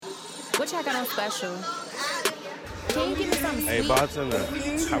What y'all got on special? Can you give me something sweet? Hey, bartender,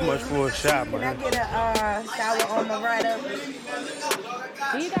 how much for a shot, Can I man? get a sour on the right up?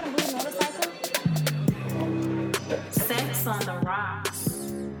 Do you got a blue motorcycle? Sex on the Rocks.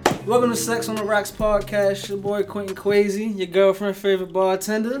 Welcome to Sex on the Rocks podcast. Your boy Quentin Quasi, your girlfriend favorite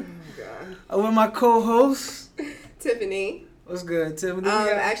bartender. I'm with my co-host Tiffany. What's good, Tiffany?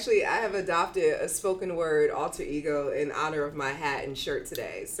 Actually, I have adopted a spoken word alter ego in honor of my hat and shirt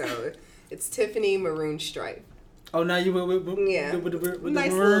today. So it's Tiffany Maroon Stripe. Oh, now you with Yeah. with the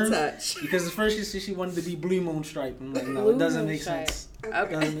Nice maroon? little touch. Because at first she wanted to be Blue Moon Stripe. I'm like, no, Blue it doesn't Moon make Stripe. sense.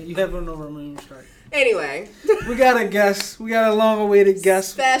 Okay. You have no Maroon Stripe. Anyway, We got a guest. We got a long-awaited guest.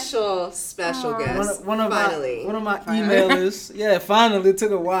 special guest. Finally. One of my emailers. Yeah, finally. It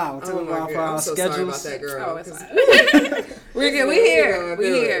took a while. It took Oh a my while God. for our I'm so sorry about schedules. that girl. Oh, it's 'cause- fine. We're good. We here.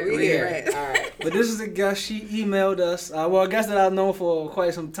 We We here. here. All right. But this is a guest. She emailed us. Well, a guest that I've known for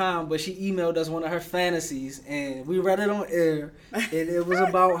quite some time. But she emailed us one of her fantasies, and we read it on air. And it was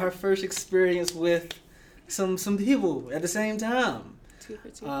about her first experience with some people at the same time. 2 for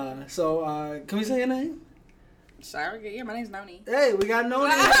 2. So can we say your name? Sorry, yeah, my name's Noni. Hey, we got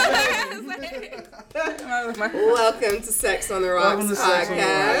Noni. Welcome to Sex on the Rocks Welcome to Sex on the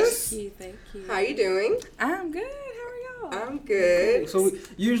Rocks. podcast. Thank you. How you doing? I'm good. How are y'all? I'm good. So we,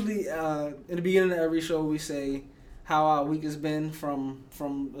 usually in the beginning of every show we say how our week has been from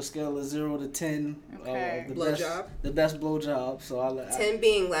a scale of 0 to 10. Okay. The best blowjob. So I'll 10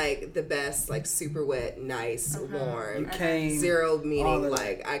 being like the best, like super wet, nice, you warm. came. 0 all meaning of that.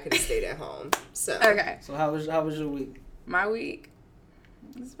 like I could have stayed at home. So Okay. So how was your week? My week,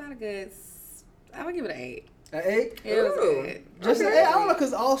 it's about a good, I would give it an 8. An 8? It was Ooh. good. Just Okay. an 8. I don't know,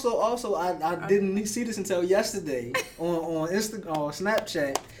 because also I didn't see this until yesterday on Instagram or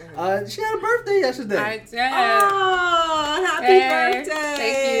Snapchat. She had a birthday yesterday. I did. Oh, happy Hey, birthday!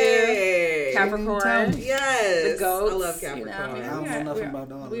 thank you. Tell Capricorn. me. Yes, The goats. I love You know, Capricorn. I don't know nothing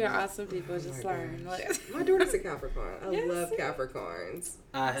about all of We are that. awesome people. Just learn. Like, My daughter's a Capricorn. I Yes. love Capricorns.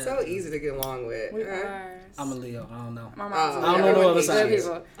 I have So to. easy to get along with. we huh? are. I'm a Leo. I don't know. My Oh, mom's I don't know no everyone other hates signs. Good you.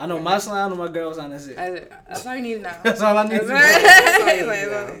 people. I know my sign, I know my girl sign. That's it. That's all you need to know. That's all I need to know. That's all you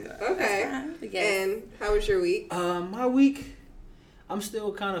need to know. Okay. Yes. And how was your week? My week, I'm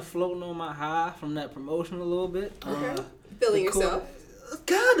still kind of floating on my high from that promotion a little bit. Okay. Feeling the cool- yourself?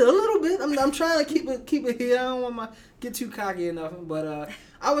 Kinda, a little bit. I'm trying to keep it here. I don't want to get too cocky or nothing, but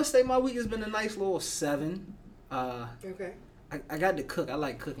I would say my week has been a nice little 7. Okay. I got to cook. I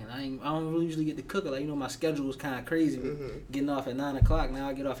like cooking. I don't really usually get to cook. Like, my schedule is kind of crazy. Getting off at 9 o'clock. Now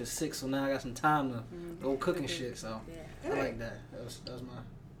I get off at 6, so now I got some time to go cooking shit. So Yeah. I like that. That was my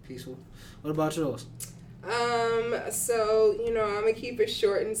peaceful. What about yours? So, I'm gonna keep it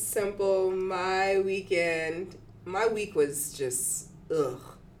short and simple. My week was just,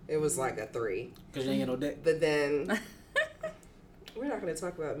 it was like a 3. Cause you ain't get no dick. But then, we're not gonna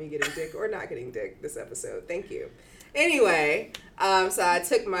talk about me getting dick or not getting dick this episode. Thank you. Anyway, so I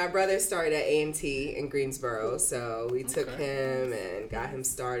took my brother started at A&T in Greensboro, so we took him and got him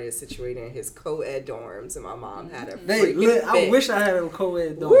started, situated in his co-ed dorms, and my mom had a freaking I fit. wish I had a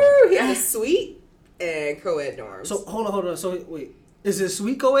co-ed dorm. Woo! He had a suite and co-ed dorms. So hold on. So wait, is it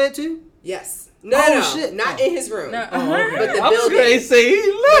sweet co-ed too? Yes. No, Oh, no, shit. not Oh. in his room. No. Oh, okay. But the I was building- gonna say he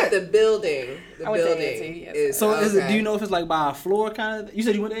lit. The building. The I went to building A&T, yes. is. So is it? okay. Do you know if it's like by a floor kind of? You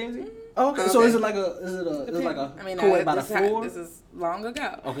said you went to A&T? Oh, okay. So Okay. is it like a I mean, co-ed by the this floor? this is long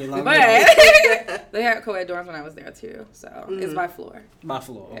ago. Okay, long but ago. they had co-ed dorms when I was there too, so it's by floor. By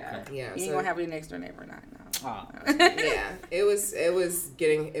floor. Okay. Yeah, Yeah, You so- ain't gonna have any next door neighbor, not no. Ah. Yeah, it was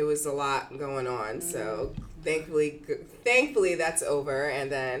a lot going on. So thankfully that's over.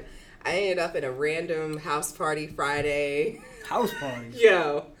 And then I ended up in a random house party Friday. House parties.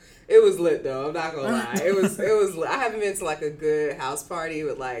 Yo, it was lit though. I'm not gonna lie. It was lit. I haven't been to like a good house party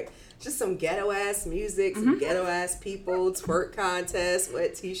with like just some ghetto ass music, some ghetto ass people, twerk contest,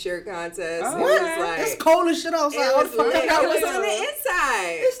 wet t-shirt contest. Oh, it was okay. like It's cold as shit outside. it What was the fuck lit. I It got was with on the you?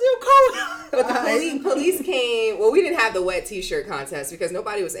 inside. It's still cold. But the police came. Well, we didn't have the wet t-shirt contest because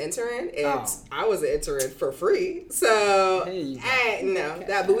nobody was entering, and I was entering for free. So Hey, you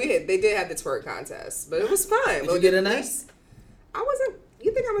they did have the twerk contest, but it was fun. Did But you get the in that? police- I wasn't.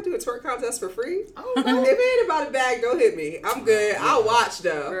 You think I'm gonna do a twerk contest for free? I don't know. If it ain't about a bag, don't hit me. I'm good. I'll watch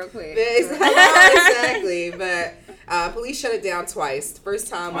though. Real quick. Exactly. But police shut it down twice. The first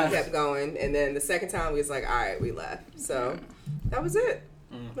time we Twice. kept going, and then the second time we was like, all right, we left. So that was it.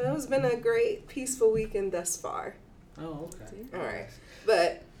 But it's been a great, peaceful weekend thus far. Oh, okay. All right.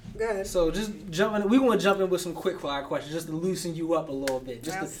 But go ahead. So just jumping, we want to jump in with some quick fire questions just to loosen you up a little bit.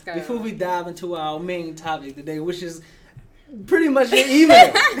 Let's go. Before we dive into our main topic today, which is pretty much your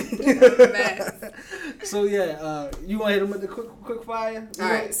email. Mess. So yeah, you want to hit them with the quick fire? All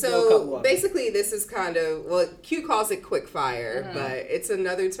right, so basically this is kind of, well, Q calls it quick fire, but it's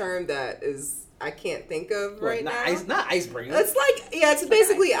another term that is, I can't think of right now. Not icebreaker. It's like, yeah, it's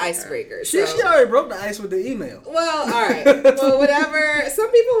basically icebreaker. She already broke the ice with the email. Well, all right. Well, whatever.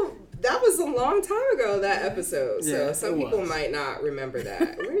 Some people, that was a long time ago, that episode. So Yeah, some it people was. might not remember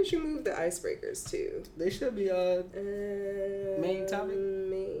that. Where did you move the icebreakers to? They should be main topic.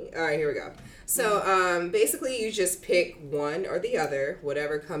 All right, here we go. So basically you just pick one or the other,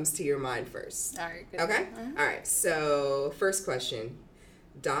 whatever comes to your mind first. All right. Good. Okay? All right. So first question.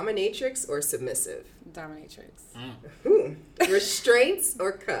 Dominatrix or submissive? Dominatrix. Ooh. Restraints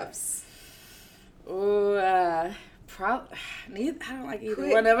or cuffs? Ooh, neither. I don't like either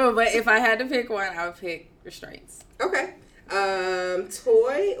Quick. one of them. But if I had to pick one, I would pick restraints. Okay.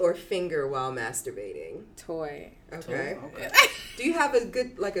 Toy or finger while masturbating? Toy. Okay. Yeah. Do you have a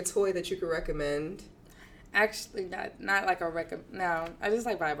good, like, a toy that you could recommend? Actually, not like a No, I just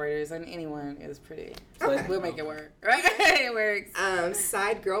like vibrators, and anyone is pretty. Okay. We'll make it work. Right? It works.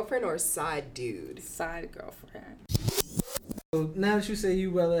 Side girlfriend or side dude? Side girlfriend. So now that you say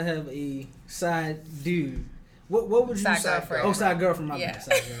you rather have a side dude, what would you Side say? girlfriend. Oh, side girlfriend. My Yeah. bad.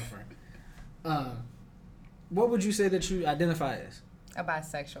 Side girlfriend. What would you say that you identify as? A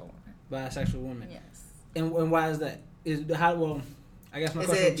bisexual woman. Bisexual woman. Yes. And why is that? I guess my Is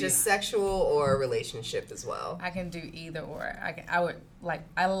question it would be, just sexual or relationship as well? I can do either or.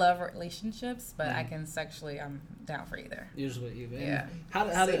 I love relationships, but I can sexually. I'm down for either. usually either. Yeah. How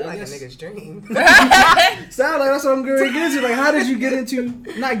Seem I like guess, a nigga's dream. sound like that's what I'm going to get into. Like, how did you get into?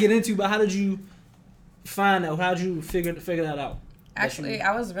 Not get into, but how did you find out? How did you figure that out? Actually,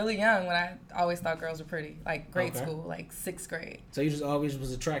 I was really young when I always thought girls were pretty. Like grade Okay. school, like 6th grade. So you just always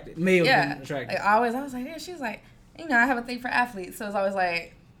was attracted, male Yeah. being attracted. Like, I was like, yeah, she's like, I have a thing for athletes. So it's always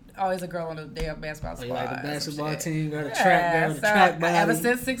like, always a girl on the damn basketball Oh, squad. you like the or some basketball shit. team, got a Yeah, track girl, the so track body. ever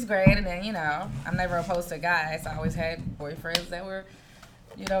since 6th grade, and then, I'm never opposed to guys. I always had boyfriends that were,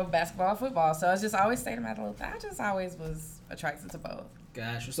 basketball, football. So I just always stayed in my little thing. I just always was attracted to both.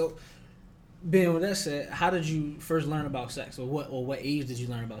 Gotcha. So, being with that said, how did you first learn about sex, or what age did you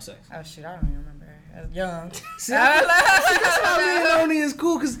learn about sex? Oh, shit, I don't even remember. I was young. See, that's why being only is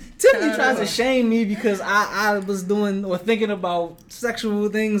cool, because Tiffany tries to shame me because I was doing or thinking about sexual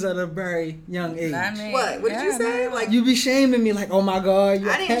things at a very young age. Not me. What did you say? no. Like, You be shaming me like, oh my god,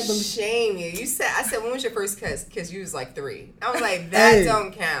 I can't didn't believe. shame you. I said, when was your first kiss? Because you was like 3. I was like, that Hey.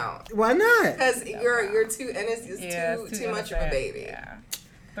 don't count. Why not? Because you're too innocent. It's it's too much of a baby. Yeah.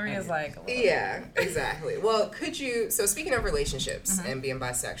 3 is like a little. Yeah, exactly. Well, so speaking of relationships and being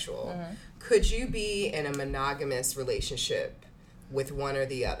bisexual, could you be in a monogamous relationship with one or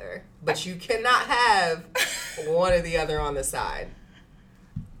the other, but you cannot have one or the other on the side?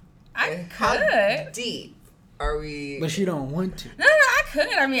 I How could. deep are we? But she don't want to. No, I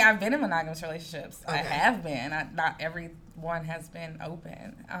could. I mean, I've been in monogamous relationships. I Okay. have been. Not every one has been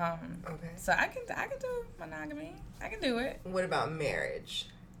open. Okay. So I can do monogamy. I can do it. What about marriage?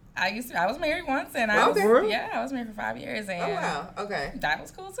 I was married once, and Okay. I was married for 5 years, and Oh wow. Okay. that was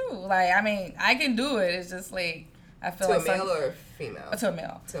cool too. Like, I mean, I can do it. It's just like I feel To like a male or a female? to a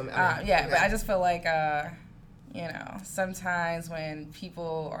male. To a male. Yeah, but Okay. I just feel like sometimes when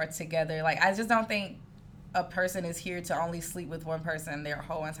people are together, like I just don't think a person is here to only sleep with one person their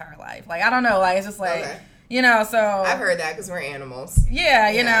whole entire life. Like I don't know, like it's just like Okay. so I've heard that because we're animals. yeah,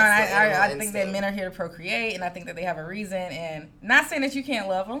 Yeah, and it's the animal I think that instinct. men are here to procreate, and I think that they have a reason. And not saying that you can't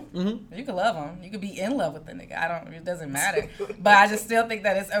love them, Mm-hmm. you can love them, you could be in love with the nigga. It doesn't matter. But I just still think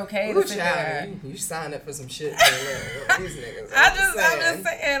that it's okay Ooh, to sit there. child, you signed up for some shit. These niggas. I'm just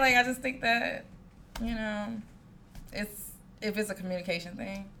saying, like I just think that it's if it's a communication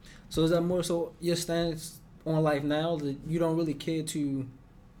thing. So is that more so your stance on life now that you don't really care to,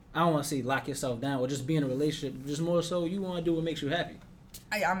 I don't want to say lock yourself down or just be in a relationship, just more so you want to do what makes you happy?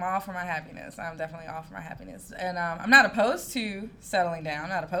 I'm all for my happiness. I'm definitely all for my happiness. And I'm not opposed to settling down. I'm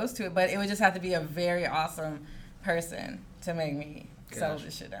not opposed to it, but it would just have to be a very awesome person to make me settle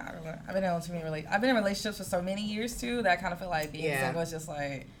this shit down. I've been in relationships for so many years too that I kind of feel like being single is just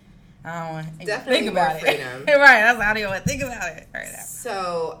like I don't want to Definitely think about more it. freedom. Right, that's how I don't even want to think about it right now.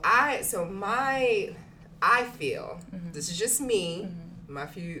 So I feel this is just me. My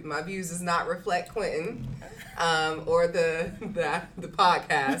views does not reflect Quentin or the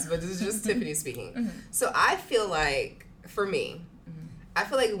podcast, but this is just Tiffany speaking. So I feel like for me, I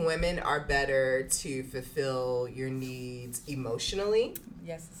feel like women are better to fulfill your needs emotionally,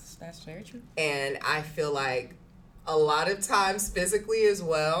 Yes, that's very true. and I feel like a lot of times physically as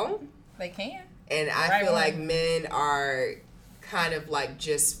well. They can. And I feel like men are kind of like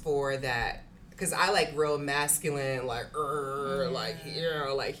just for that. Because I like real masculine, like, like, you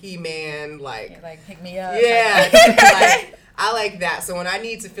know, like He-Man, like pick me up. Yeah. Like, I like that. So when I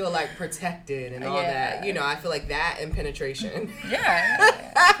need to feel like protected and all that, you know, I feel like that and penetration.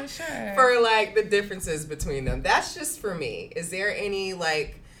 Yeah, for sure. For like the differences between them. That's just for me. Is there any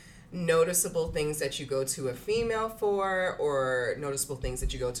like noticeable things that you go to a female for, or noticeable things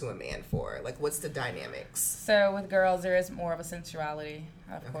that you go to a man for? Like, what's the dynamics? So with girls, there is more of a sensuality,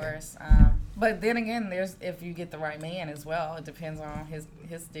 of course. But then again, there's if you get the right man as well. It depends on his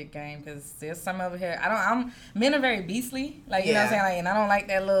dick game, because there's some over here. Men are very beastly, like you know what I'm saying, like, and I don't like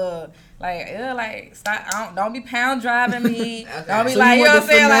that little like stop. Don't be pound driving me. Don't be so like, you know what I'm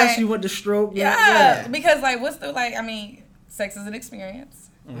saying, like you want the stroke. Yeah, because like what's the like? I mean, sex is an experience.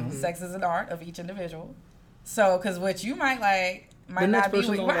 Mm-hmm. Sex is an art of each individual. So, because what you might like might not be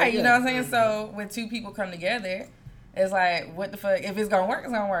right. Like, you know what I'm saying? So, when two people come together, it's like, what the fuck? If it's gonna work,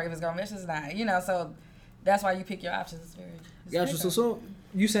 it's gonna work. If it's gonna miss, it's not. You know, so that's why you pick your options. It's very. Gotcha. So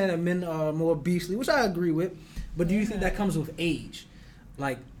you saying that men are more beastly, which I agree with, but do you think that comes with age?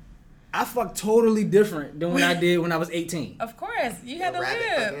 Like, I fucked totally different than when I did when I was 18. Of course, you had to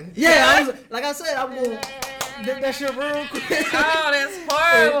live. Yeah, I was like I said, I'm gonna did that shit real quick. Oh, that's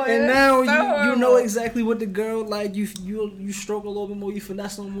horrible. And now you know exactly what the girl like. You stroke a little bit more, you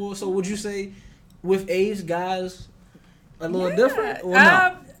finesse a little more. So would you say with age, guys a little different or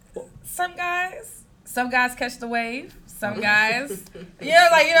no? Some guys catch the wave. Some guys, like you know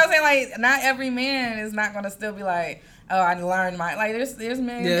what I'm saying. Like not every man is not gonna still be like, oh, I learned my like. There's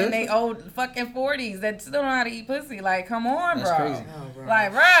men in their old fucking 40s that still don't know how to eat pussy. Like, come on, That's bro. crazy. Oh, bro.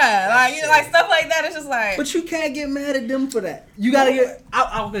 Like, bruh, like you know, like stuff like that. It's just like. But you can't get mad at them for that. You gotta get.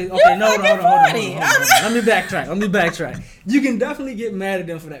 Okay. You're No, hold on. 40. Let me backtrack. You can definitely get mad at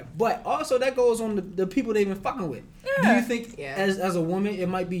them for that, but also that goes on the people they've been fucking with. Yeah. Do you think, as a woman, it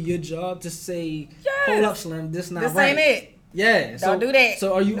might be your job to say, "Hold up, Slim, this not this right. ain't it." Yeah. Don't do that.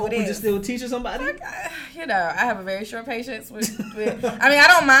 So are you Do open to this. still teaching somebody? You know, I have a very short patience with I mean, I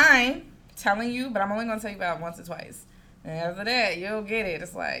don't mind telling you, but I'm only gonna tell you about once or twice. And after that, you'll get it.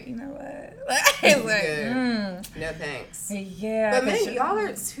 It's like, you know what? It's like, no thanks. Yeah. But men, y'all are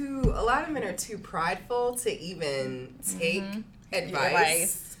a lot of men are too prideful to even take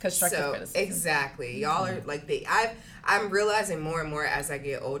advice. Constructive criticism. Exactly. Y'all are like I'm realizing more and more as I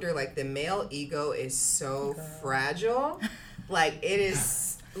get older, like the male ego is so fragile. Like it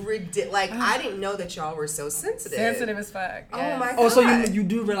is ridiculous. Like I didn't know that y'all were so sensitive. Sensitive as fuck. Oh my god. Oh, so you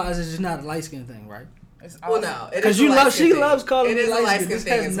do realize it's just not a light skin thing, right? Well, no, because she loves calling me light skin. This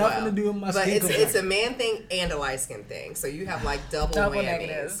has nothing to do with my skin. But it's a man thing and a light skin thing. So you have like double whammies.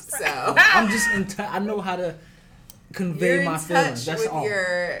 negatives. So I'm just I know how to convey my feelings. That's with all.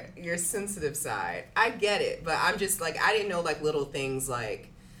 Your sensitive side. I get it, but I'm just like I didn't know like little things like,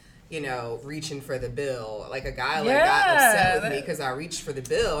 you know, reaching for the bill. Like a guy got upset with me because I reached for the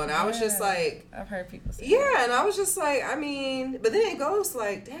bill, and I was just like, I've heard people say that. And I was just like, I mean, but then it goes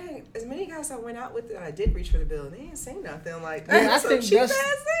like, dang, as many guys I went out with that I did reach for the bill, and they didn't say nothing. Like, I think cheap that's,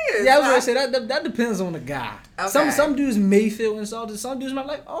 ass niggas. yeah, I was gonna say that depends on the guy. Okay. Some dudes may feel insulted. Some dudes might be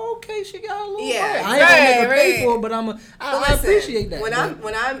like, oh, okay, she got a little. Yeah, I ain't gonna make her pay for it, but I appreciate that.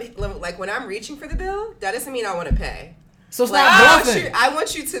 When I'm reaching for the bill, that doesn't mean I want to pay. So stop bluffing. I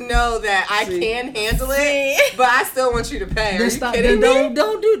want you to know that I can handle it, but I still want you to pay. Are you kidding me?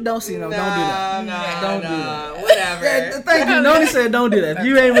 Don't do that. No, whatever. Yeah, thank you. Noni said don't do that. If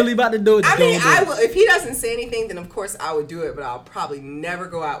you ain't really about to do it, I don't mean, do I it. will. If he doesn't say anything, then of course I would do it, but I'll probably never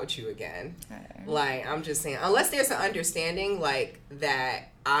go out with you again. Like, I'm just saying, unless there's an understanding like that.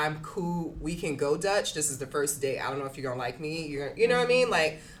 I'm cool. We can go Dutch. This is the first date. I don't know if you're gonna like me. You know what I mean?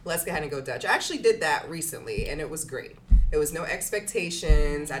 Like, let's go ahead and go Dutch. I actually did that recently, and it was great. It was no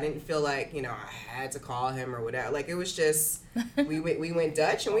expectations. I didn't feel like, you know, I had to call him or whatever. Like, it was just we went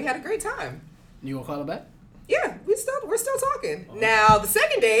Dutch and we had a great time. You gonna call her back? Yeah, we're still talking. Oh. Now the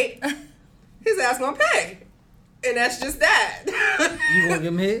second date, his ass gonna pay, and that's just that. You gonna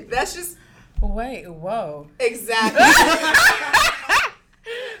give him head? That's just. Wait, whoa. Exactly.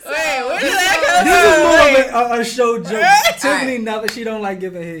 Wait, where did that This is more of a show joke. Tiffany, right. now that she don't like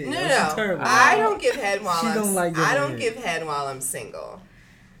giving head. No. Terrible. I don't give head while I don't give head while I'm single.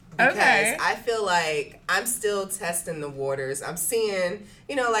 Because I feel like I'm still testing the waters. I'm seeing,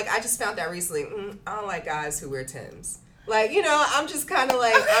 you know, like I just found out recently, I don't like guys who wear Timbs. Like, you know, I'm just kind of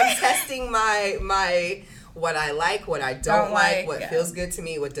like, I'm testing my what I like, what I don't like, what feels good to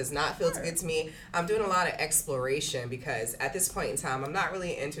me, what does not feel good to me. I'm doing a lot of exploration because at this point in time, I'm not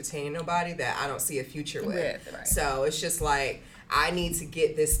really entertaining nobody that I don't see a future with. Right. So it's just like, I need to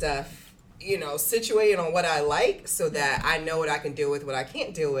get this stuff, situated on what I like so that I know what I can deal with, what I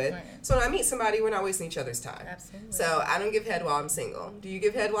can't deal with. Right. So when I meet somebody, we're not wasting each other's time. Absolutely. So I don't give head while I'm single. Do you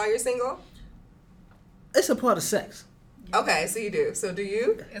give head while you're single? It's a part of sex. Okay, so you do. So do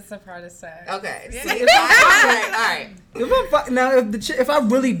you? It's a part of sex. Okay. Yeah. See, all right. If I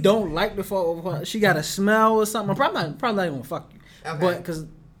really don't like the fuck, she got a smell or something, I'm probably not gonna fuck you. Okay. But because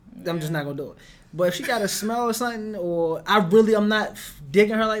I'm just not gonna do it. But if she got a smell or something, or I'm not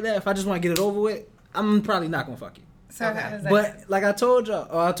digging her like that. If I just want to get it over with, I'm probably not gonna fuck you. So Okay. how does that? But like I told y'all,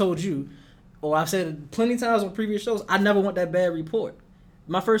 or I told you, or I've said it plenty of times on previous shows, I never want that bad report.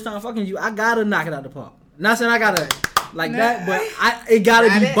 My first time fucking you, I gotta knock it out the park. Not saying I gotta like that, but it gotta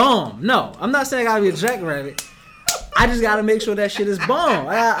be Rabbit? bomb. No, I'm not saying I gotta be a jackrabbit. I just gotta make sure that shit is bomb.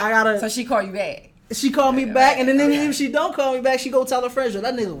 I gotta. So she called you back. She called me back, and then even if she don't call me back, she go tell her friends, that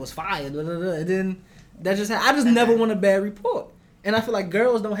nigga was fired. And then that just I just never want a bad report. And I feel like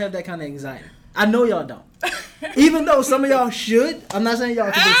girls don't have that kind of anxiety. I know y'all don't. Even though some of y'all should. I'm not saying y'all,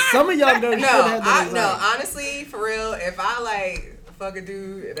 but some of y'all girls should have that anxiety. No, honestly, for real, if I like fuck a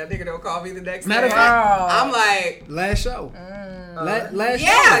dude and that nigga don't call me the next Matter day, of fact, I'm like, last show. Last show.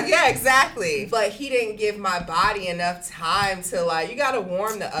 yeah, exactly. But he didn't give my body enough time to you gotta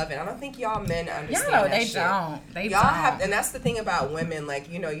warm the oven. I don't think y'all men understand No, that they shit. don't. They Y'all don't. have, and that's the thing about women.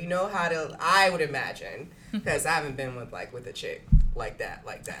 You know how to. I would imagine because I haven't been with a chick like that.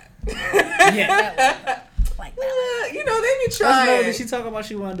 Yeah. Like that. They be That's trying. no, she talk about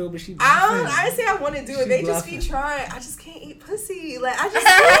she want to do it, but she. I didn't say I want to do it. She They just be bluffing. trying. I just can't eat pussy. I just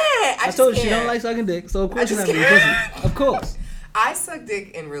can't. I told you she don't like sucking dick, so of course she's not just gonna be pussy. Of course. I suck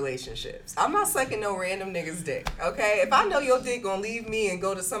dick in relationships. I'm not sucking no random nigga's dick, okay? If I know your dick gonna leave me and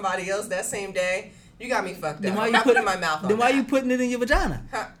go to somebody else that same day, you got me fucked up. I'm not putting my mouth on Then why that. you putting it in your vagina?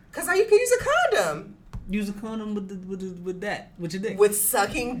 Because you can use a condom. Use a condom with your dick. With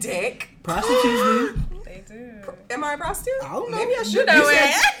sucking dick. Prostitutes do. They do. Am I a prostitute? I don't know. Maybe I should. know be.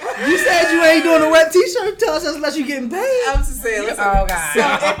 it. You said you ain't doing a wet t-shirt. Tell us unless you getting paid. I'm just saying. Listen. Oh, God. So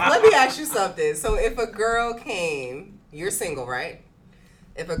let me ask you something. So if a girl came, you're single, right?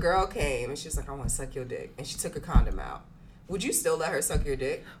 If a girl came and she's like, I want to suck your dick, and she took a condom out, would you still let her suck your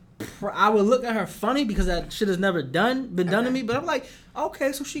dick? I would look at her funny because that shit has never been done to me. But I'm like,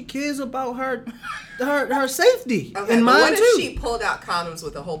 okay, so she cares about her safety Okay, and but mine what too. if she pulled out condoms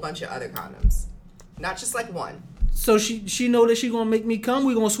with a whole bunch of other condoms? Not just one. So she know that she gonna make me come.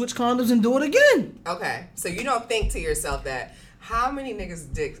 We gonna switch condoms and do it again. Okay, so you don't think to yourself that how many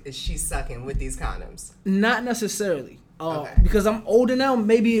niggas' dicks is she sucking with these condoms? Not necessarily. Okay. Because I'm older now.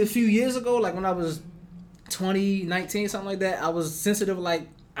 Maybe a few years ago, like when I was 20, 19, something like that, I was sensitive. Like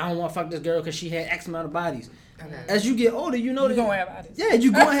I don't want to fuck this girl because she had X amount of bodies. Okay. As you get older, you know You that gonna have bodies. Yeah,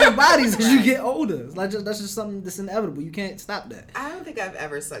 you gonna have bodies as you get older. That's just something that's inevitable. You can't stop that. I don't think I've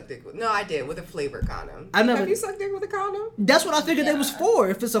ever sucked dick with. No, I did with a flavored condom. I never- Have you sucked dick with a condom? That's what I figured it was for.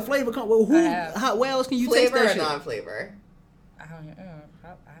 If it's a flavor, well, I have. where else can you Flavor taste or that shit? non-flavor? I don't know.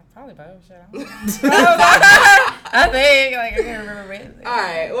 Probably both. Shit. I think I can't remember it. All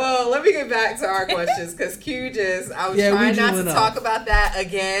right. Well, let me get back to our questions because Q I was Yeah, we trying not to went off. talk about that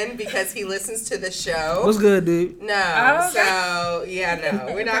again because he listens to the show. What's good, dude? No. Oh, okay. So, yeah,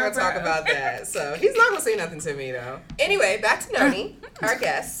 we're not going to talk about that. So, he's not going to say nothing to me, though. Anyway, back to Noni, our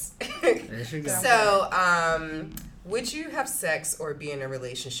guest. There she go. So, would you have sex or be in a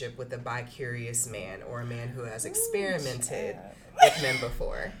relationship with a bi-curious man or a man who has experimented with men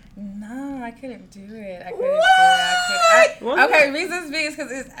before? No, I couldn't do it. What? Okay, reasons being is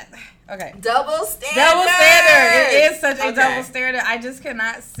because it's okay. Double standard. Double standard. It is such a Okay. double standard. I just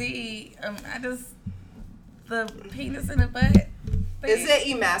cannot see. The penis in the butt. thing. Is it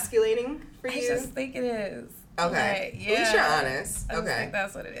emasculating for I you? just think it is. Okay. Like, At least you're honest. I just Okay. think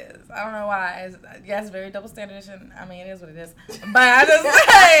that's what it is. I don't know why. It's very double standard. I mean, it is what it is. But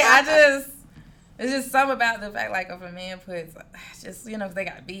it's just something about the fact, like, if a man puts, just, if they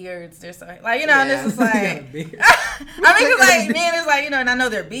got beards, they're so, like, and this is like, I mean, because, like, men is like, and I know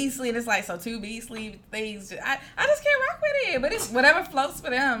they're beastly, and it's like, so 2 beastly things, I just can't rock with it, but it's whatever floats for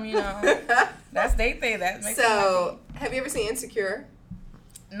them, that's their thing, that makes them So, have you ever seen Insecure?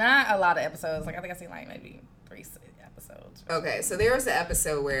 happy. Not a lot of episodes, like, I think I've seen, like, maybe 3 episodes. Okay, so there was an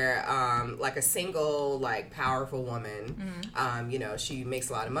episode where, like a single, like powerful woman, she makes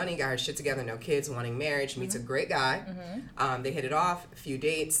a lot of money, got her shit together, no kids, wanting marriage, meets a great guy. They hit it off, a few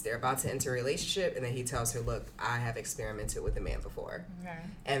dates, they're about to enter a relationship, and then he tells her, "Look, I have experimented with a man before," Okay.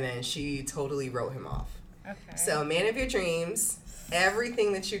 and then she totally wrote him off. Okay. So, man of your dreams,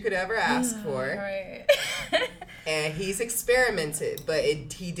 everything that you could ever ask for, Right. and he's experimented, but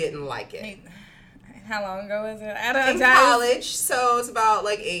he didn't like it. How long ago was it? In college, so it's about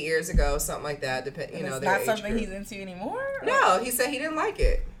like 8 years ago, something like that. You know, it's their not age something group. he's into anymore? No, he said he didn't like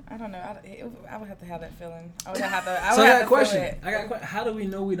it. I don't know. I would have to have that feeling. I would have to. So I got a feel question. it. I got a question. How do we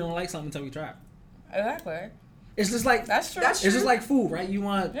know we don't like something until we try it? Exactly. It's just like That's true. That's it's just like food, right? You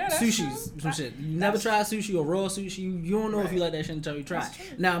want Yeah, that's sushi, true. some shit. You never try sushi or raw sushi. You don't know if you like that shit until you try That's it.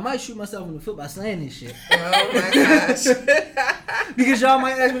 true. Now I might shoot myself in the foot by saying this shit Oh my gosh. because y'all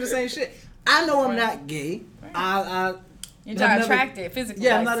might ask me the same shit. I know I'm not gay. I You're I've not never- attracted physically.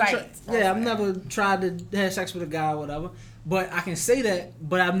 yeah, I'm like not. sight. I've never tried to have sex with a guy or whatever. But I can say that.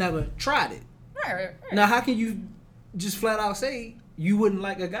 But I've never tried it. Right. Now, how can you just flat out say you wouldn't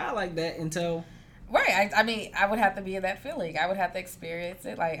like a guy like that until? Right. I mean, I would have to be in that feeling. I would have to experience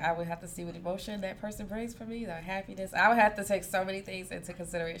it. Like, I would have to see what emotion that person brings for me, the happiness. I would have to take so many things into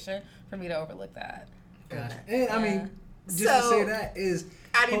consideration for me to overlook that. Gotcha. And I mean, just to So- say that is.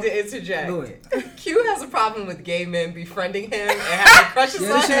 I need to interject. Go ahead. Q has a problem with gay men befriending him and having crushes Yeah,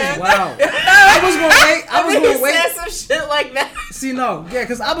 on this shit is him. wild. I was gonna wait. I was He gonna wait. said some shit like that. See, no, yeah,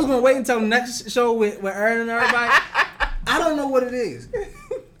 because I was gonna wait until next show with Aaron and everybody. I don't know what it is.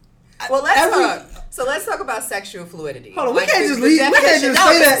 Well, let's Every- talk. So let's talk about sexual fluidity. Hold on, we can't the- just the leave- we can't definition- just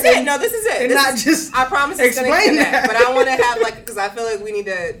no, say this that is it. and- No, this is it. and This not is- just I promise it's gonna explain get that. But I want to have because I feel like we need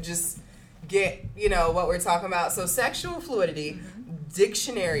to just get what we're talking about. So sexual fluidity.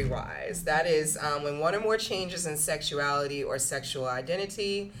 Dictionary wise, that is when one or more changes in sexuality or sexual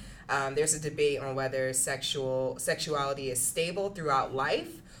identity. There's a debate on whether sexuality is stable throughout life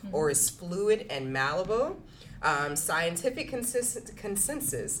or is fluid and malleable. Scientific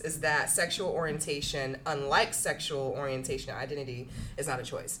consensus is that sexual orientation, unlike sexual orientation and identity, is not a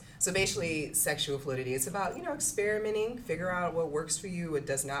choice. So basically, sexual fluidity is about, experimenting, figure out what works for you, what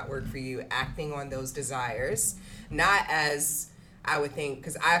does not work for you, acting on those desires, not as I would think,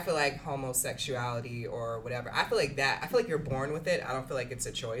 because I feel like homosexuality or whatever, I feel like you're born with it. I don't feel like it's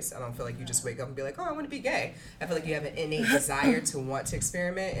a choice. I don't feel like you just wake up and be like, oh, I want to be gay. I feel like you have an innate desire to want to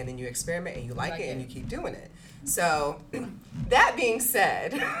experiment, and then you experiment and you like it and you keep doing it. So, that being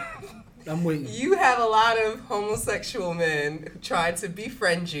said, I'm waiting. you have a lot of homosexual men who try to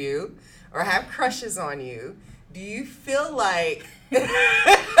befriend you or have crushes on you. Do you feel like...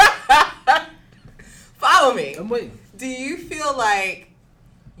 Follow me. I'm waiting. Do you feel like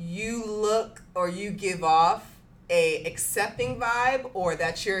you look or you give off a accepting vibe, or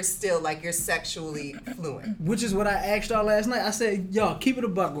that you're still like you're sexually fluent? Which is what I asked y'all last night. I said, y'all, keep it a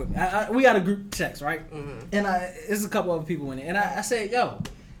buck with me. We got a group text, right? Mm-hmm. And there's a couple other people in it. And I said, yo,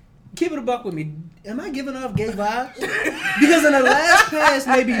 keep it a buck with me. Am I giving off gay vibes? Because in the last past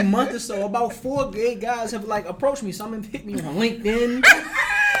maybe month or so, about 4 gay guys have approached me. Some have hit me on LinkedIn.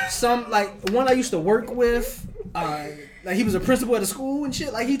 Some one I used to work with. He was a principal at a school and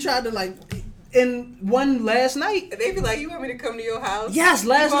shit. He tried to and one last night. They be like, you want me to come to your house? Yes,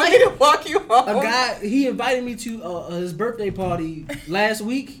 last you want night. me to walk you home? A guy, he invited me to his birthday party last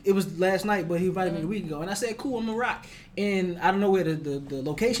week. It was last night, but he invited me a week ago. And I said, cool, I'm gonna rock. And I don't know where the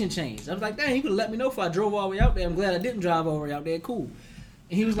location changed. I was like, dang, you could have let me know if I drove all the way out there. I'm glad I didn't drive all the way out there. Cool.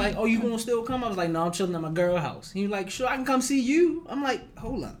 And he was like, oh, you gonna still come? I was like, no, I'm chilling at my girl house. He was like, sure, I can come see you. I'm like,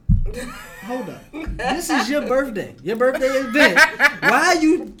 hold up. Hold up. This is your birthday. Your birthday event. Why are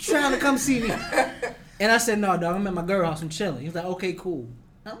you trying to come see me? And I said, no, dog, I'm at my girl house. I'm chilling. He was like, okay, cool.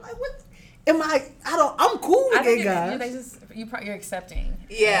 I'm like, what? I'm cool with gay guys. You're accepting.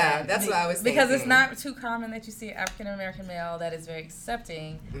 Yeah, that's what I was thinking. Because it's not too common that you see an African American male that is very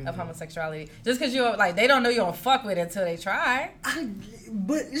accepting of homosexuality. Just because you're they don't know you don't fuck with it until they try.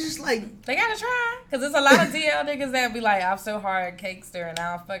 But it's just they gotta try. Because there's a lot of DL niggas that be like, I'm so hard cakester and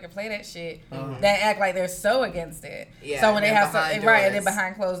I don't fucking play that shit. That act like they're so against it. Yeah, so when they have behind right, and doors. then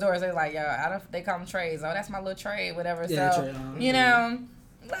behind closed doors, they're like, yo, they call them trays. Oh, that's my little tray, whatever. Yeah, so tray, you know.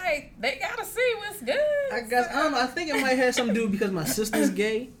 They gotta see what's good. I guess I don't know. I think it might have something to do because my sister's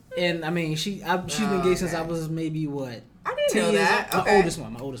gay, and I mean she's been gay since I was maybe what. I didn't 10 know years that. old. Okay.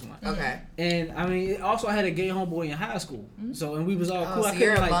 My oldest one. Okay. And I mean, also I had a gay homeboy in high school, so and we was all cool. So I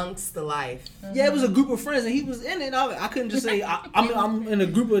you're couldn't amongst the life. Yeah, it was a group of friends, and he was in it. I couldn't just say I'm in a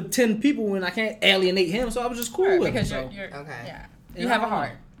group of 10 people and I can't alienate him, so I was just cool with him. Because So. you're Okay. yeah. And You have I a don't know.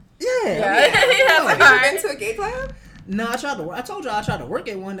 heart. Yeah. You have a Have you heart. been to a gay club? No, I told you I tried to work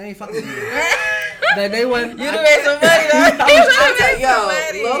at one. They ain't fucking with me. They wasn't. You done made some money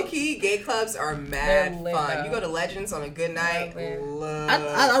though. Yo, low key, gay clubs are mad They're lit, fun. though. You go to Legends on a good night. They're lit.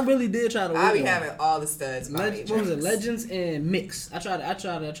 I really did try to work. I be one. having all the studs. buy me What was it? drinks. Legends and Mix. I tried to Where's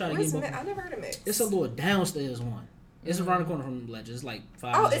get both. Mix? I never heard of Mix. It's a little downstairs one. It's around the corner from Legends. It's like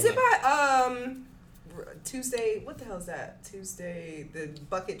 5 Oh, minutes is it away. by Tuesday? What the hell is that? Tuesday, the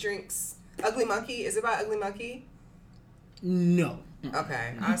bucket drinks. Ugly Monkey. Is it by Ugly Monkey? No.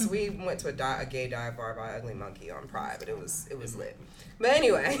 Okay. So we went to a gay dive bar by Ugly Monkey on Pride, but it was lit. But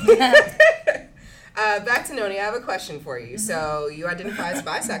anyway, back to Noni. I have a question for you. So you identify as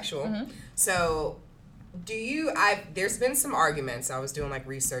bisexual. So there's been some arguments. I was doing like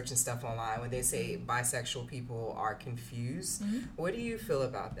research and stuff online when they say bisexual people are confused. What do you feel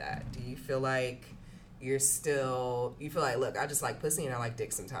about that? Do you feel like look, I just like pussy and I like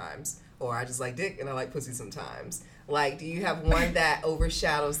dick sometimes, or I just like dick and I like pussy sometimes? Like, do you have one that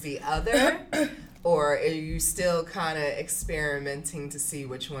overshadows the other, or are you still kind of experimenting to see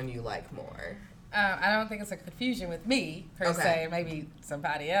which one you like more? I don't think it's a confusion with me, per se. Maybe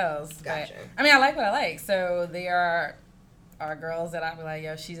somebody else. Gotcha. But, I mean, I like what I like. So there are girls that I'll be like,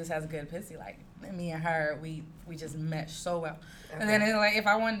 yo, she just has a good pussy. Like, me and her, we just mesh so well. Okay. And then it's like, if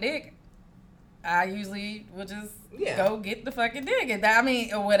I want dick, I usually will just go get the fucking dick. And that, I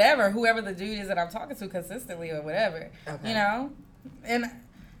mean, or whatever, whoever the dude is that I'm talking to consistently or whatever. Okay. You know? And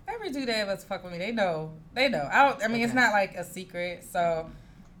every dude that ever fuck with me, they know. I mean, it's not like a secret, so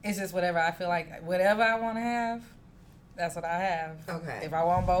it's just whatever I feel like. Whatever I want to have, that's what I have. Okay. If I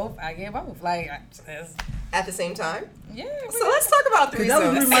want both, I get both. Like, at the same time? Yeah. So let's talk about threesomes.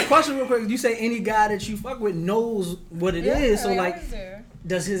 That was my question real quick. You say any guy that you fuck with knows what it is. So, like,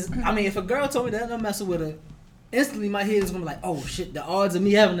 does I mean, if a girl told me that I'm messing with her, instantly my head is going to be like, oh, shit, the odds of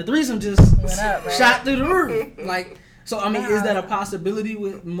me having a threesome just went up, right? Shot through the roof. Like, so, I mean, is that a possibility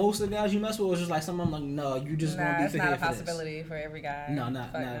with most of the guys you mess with? Or is it just like something like, no, you just want to be for here for this? It's not a possibility for every guy. No,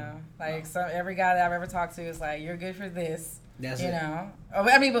 not. Like, every guy that I've ever talked to is like, you're good for this. That's it. Know?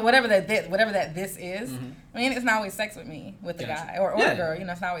 I mean, but whatever that this is, I mean, it's not always sex with me, with the guy. Or a girl, you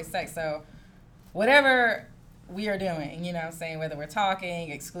know, it's not always sex. So, whatever we are doing, you know what I'm saying, whether we're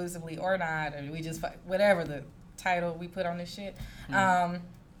talking exclusively or not, or we just, whatever the title we put on this shit,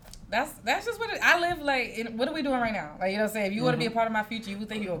 that's just what I live like. What are we doing right now? Like, you know what I'm saying, if you want to be a part of my future, you would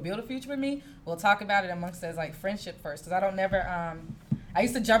think you'll build a future with me, we'll talk about it amongst us, like, friendship first, because I don't never, I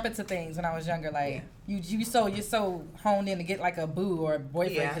used to jump into things when I was younger, like, you're so honed in to get like a boo or a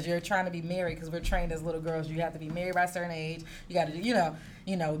boyfriend because you're trying to be married, because we're trained as little girls, you have to be married by a certain age, you got to, you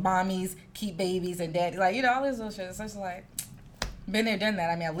know, mommies keep babies and daddy, like, you know, all this little shit. So it's like, been there, done that.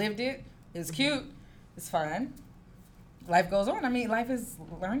 I mean, I lived it. It's cute. It's fun. Life goes on. I mean, life is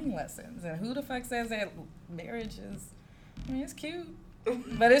learning lessons, and who the fuck says that marriage is? I mean, it's cute,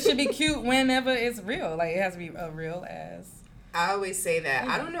 but it should be cute whenever it's real. Like, it has to be real as. I always say that.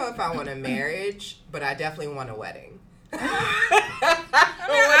 I don't know if I want a marriage, but I definitely want a wedding. I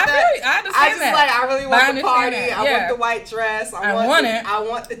understand that. I really want the party. I want the white dress. I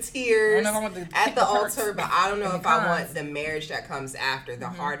want the tears at the altar, but I don't know if I want the marriage that comes after, the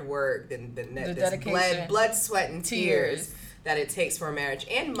hard work, the dedication, blood, sweat, and tears that it takes for a marriage,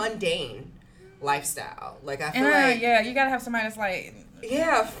 and mundane lifestyle. Like, I feel like you gotta have somebody that's like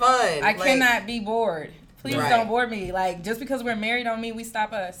fun. I cannot be bored. Please don't bore me. Like, just because we're married don't mean we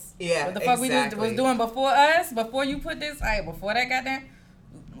stop us. Yeah, what the fuck we was doing before us, before you put this, before that got there,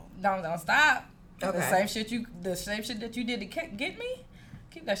 don't stop. Okay. The same shit that you did to get me,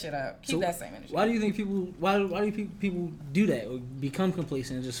 keep that shit up. Keep that same energy. Why do you think people do that or become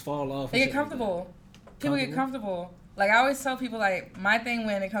complacent and just fall off? They get comfortable. People get comfortable. Like, I always tell people, like, my thing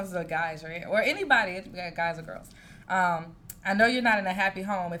when it comes to guys, right, or anybody, guys or girls, I know you're not in a happy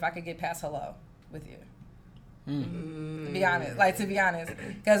home if I could get past hello with you. To be honest,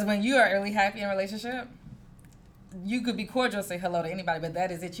 because when you are really happy in a relationship, you could be cordial, say hello to anybody, but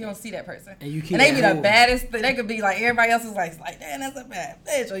that is it. You don't see that person, and they be the baddest. They could be like, everybody else is like, damn, that's a bad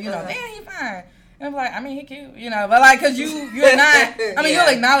bitch, or damn, he fine. And I'm like, I mean, he cute, but like, cause you're not. I mean, you'll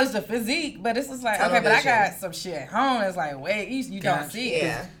acknowledge the physique, but it's just like, okay, but I got some shit at home. It's like, wait, you don't see it.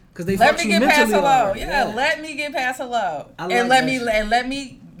 Yeah. Because they let me get past hello. Let me get past hello, and let me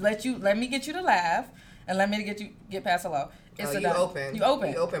get you to laugh. And let me get past hello. It's you open,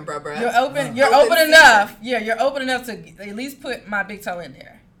 bruh. You're open enough. Yeah, you're open enough to at least put my big toe in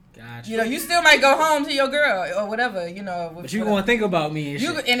there. Gotcha. You still might go home to your girl or whatever. But you gonna think about me and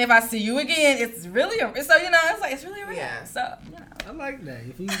shit. And if I see you again, it's really it's like it's really real. Yeah. So I like that.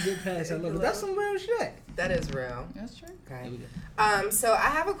 If you get past hello, that's some real shit. That is real. That's true. Okay. So I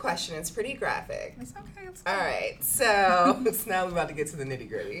have a question. It's pretty graphic. It's okay. All right. So now we're about to get to the nitty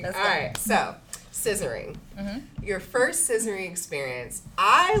gritty. All right. So. Scissoring. Your first scissoring experience.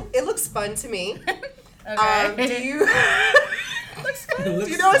 It looks fun to me. Okay. Do you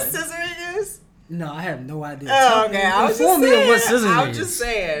know what scissoring is? No, I have no idea. Oh, okay. I was just saying. What scissoring I'm just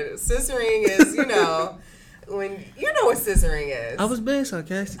saying. Scissoring is, when you know what scissoring is. I was being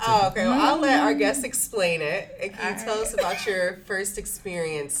sarcastic. Oh, okay. Well, I'll let our guest explain it. And can you tell us about your first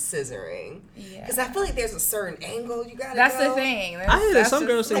experience scissoring? Yeah. Because I feel like there's a certain angle you gotta That's go. the thing. I hear that That's some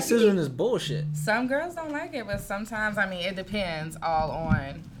just- girls say scissoring is bullshit. Some girls don't like it, but sometimes, I mean, it depends all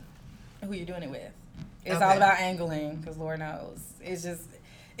on who you're doing it with. It's all Okay. about angling, because Lord knows. It's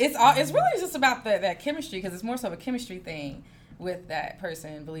really just about that chemistry, because it's more so of a chemistry thing with that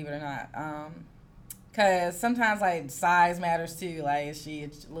person, believe it or not. Because sometimes, like, size matters, too. Like, is she a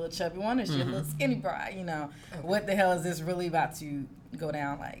little chubby one or is she a little skinny bride? You know, what the hell is this really about to go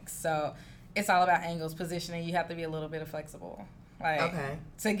down like? So it's all about angles, positioning. You have to be a little bit flexible. Like,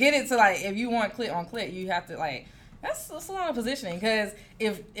 to get it to, like, if you want clit on clit, you have to, like, that's a lot of positioning. Because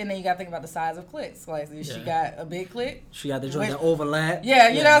and then you got to think about the size of clits. Like, if she got a big clit. She got the joint that overlap. Yeah,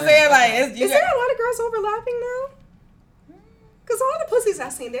 you know what I'm saying? Like, is there a lot of girls overlapping though? Because all the pussies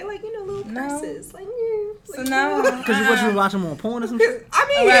I've seen, they're like, little purses. Like, so no. Because you been watching them on porn or something?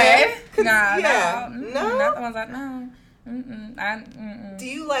 I mean, Nah, no. Not the ones I know. Do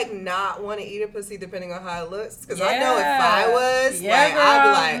you like not want to eat a pussy depending on how it looks? Because Yeah. I know if I was, Yeah, like, girl.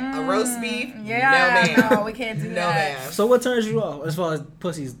 I'd be like, a roast beef? Yeah. No, ma'am. No, we can't do No, that. ma'am. So what turns you off as far as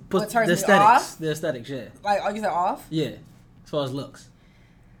pussies? What turns the me aesthetics. off? The aesthetics, yeah. Like, you said off? Yeah. As far as looks.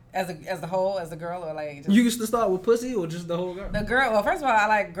 As the whole, as the girl, or like just You used to start with pussy or just the whole girl? the girl. Well, first of all, I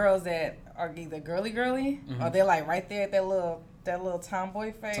like girls that are either girly, or they're like right there at that little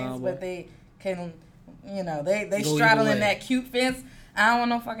tomboy phase, Tomboy. but they can, they Go straddle either in way. that cute fence. I don't want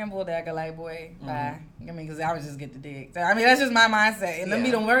no fucking bulldagger, like, boy, bye. I mean, because I would just get the dick. So, I mean, that's just my mindset. And them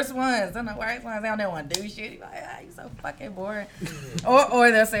be the worst ones. Them the worst ones. They don't want to do shit. You're like, you so fucking boring.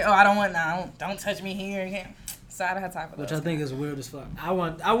 or they'll say, I don't want, don't touch me here. Again. So I don't have time for Which those. I think is weird as fuck. I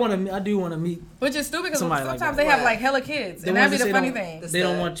do want to meet. Which is stupid because Somebody like sometimes that. they have like hella kids. And that'd be the funny thing. They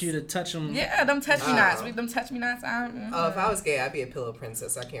don't want you to touch them. Yeah, them touch me nots. Them touch me nots. Oh, if I was gay, I'd be a pillow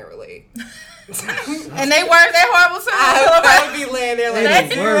princess. I can't relate. And they're horrible too. I would be laying there like,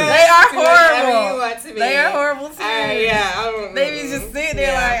 They are do whatever you horrible. want to be. They are horrible too. Yeah. They be just sitting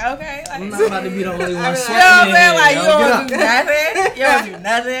there like, okay. Like, I'm not about to be the only one you know sweating. what I'm saying? Like, you Get don't up. do nothing. You don't do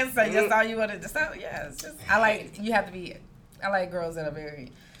nothing. So that's all you want to do. So, yeah, it's just, I like girls that are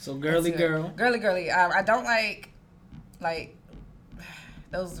very. So girly girl. Girly. I don't like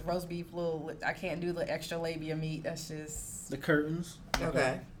those roast beef little. I can't do the extra labia meat. That's just. The curtains.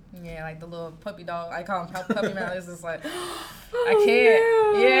 Okay. Yeah, like the little puppy dog. I call them puppy mouth. It's just like I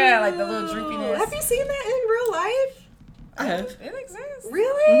can't. Yeah, like the little droopiness. Have you seen that in real life? I have. It exists.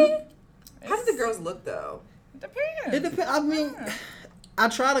 Really? How did the girls look though? Depends. It depends. I mean, Yeah. I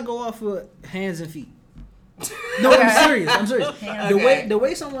try to go off with hands and feet. No, I'm serious. The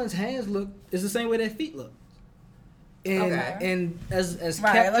way someone's hands look is the same way their feet look. And and as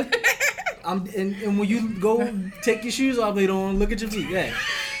Right. and when you go take your shoes off, they don't look at your feet. Yeah.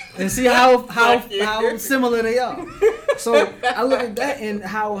 And see how similar they are. So I look at that and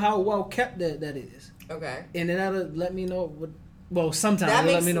how well kept that is. Okay. And then that'll let me know what. Well, sometimes That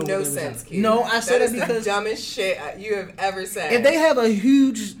it'll makes let me know no what they sense, was. Q. No, I said that that is because the dumbest shit you have ever said. if they have a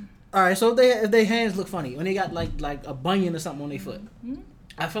huge, all right, so if their hands look funny when they got like a bunion or something on their foot,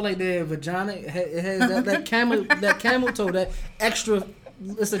 I feel like their vagina it has that camel toe, that extra.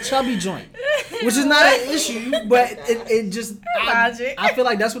 It's a chubby joint, which is not an issue, but it just I feel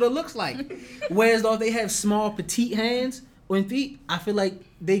like that's what it looks like. Whereas though if they have small petite hands or feet, I feel like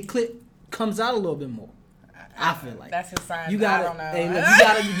they clit comes out a little bit more. I feel like that's his sign. You gotta, I don't know.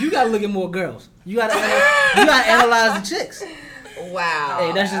 hey, look, you gotta look at more girls. You gotta analyze the chicks. Wow.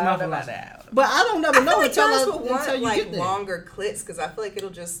 Hey, that's just my philosophy. But I don't never know until you like get there. longer clits because I feel like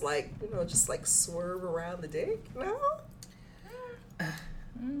it'll just swerve around the dick. No.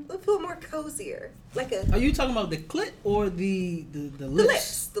 It'll feel more cozier, like a. Are you talking about the clit or the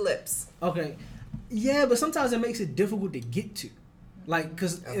lips? The lips. Okay. Yeah, but sometimes it makes it difficult to get to. Like,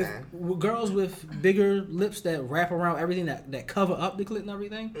 because girls with bigger lips that wrap around everything that cover up the clit and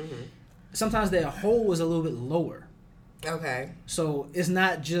everything, sometimes their hole is a little bit lower. Okay. So it's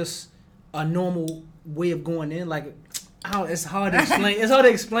not just a normal way of going in. Like, it's hard to explain. It's hard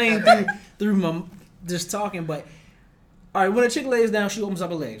to explain through my just talking. But all right, when a chick lays down, she opens up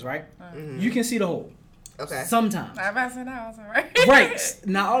her legs, right? You can see the hole. Okay. Sometimes. I about to say that also, right? Right.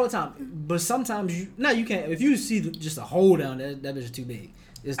 Not all the time. But sometimes you can't. If you see just a hole down there, that bitch is too big.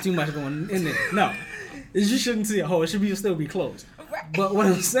 There's too much going in there. No. You shouldn't see a hole. It should still be closed. But what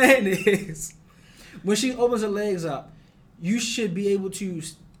I'm saying is, when she opens her legs up, you should be able to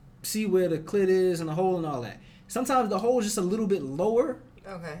see where the clit is and the hole and all that. Sometimes the hole is just a little bit lower.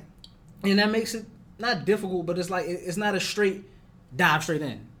 Okay. And that makes it not difficult, but it's like it's not a straight dive straight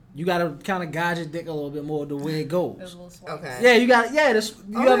in. you gotta kind of guide your dick a little bit more to where it There's goes. a little swipes. Okay. Yeah, you got this.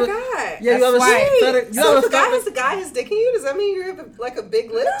 You Oh ever, my god. Yeah, you ever That's fed right. it? You So ever if fed the guy is dicking you, does that mean you have like a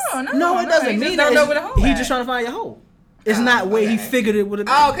big lips? No, it doesn't he mean just don't know that. where the hole He at. just trying to find your hole. It's Oh, not where he okay. figured it would have.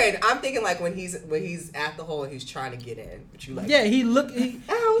 Oh, okay. I'm thinking like when he's at the hole and he's trying to get in, but you like. Yeah, he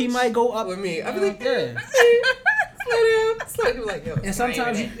Ouch. might go up With me, I'd be like, yeah. slow down, slow down. Like, yo, And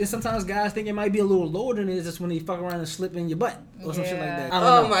sometimes guys think it might be a little lower than it is just when he fuck around and slip in your butt or some shit like that. I don't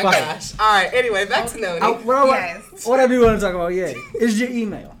Oh know. my Fuck it. gosh! All right. Anyway, back to Noni. Yes. What I do want to talk about, is your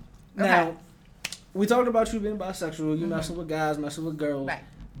email. Okay. Now, we talked about you being bisexual, you messing with guys, messing with girls. Right.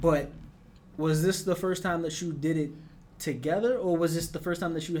 But was this the first time that you did it together, or was this the first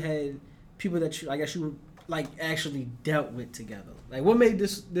time that you had people that you, I guess you like actually dealt with together? Like, what made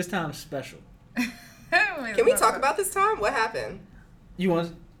this time special? Can we talk about this time? What happened? You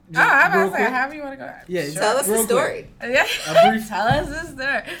want? I'm real about to say, quick? however you want to go. Yeah, Tell us the real quick. story. Yeah. A brief- Tell us the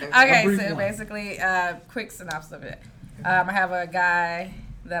story. A Okay, brief so one. basically, quick synopsis of it. I have a guy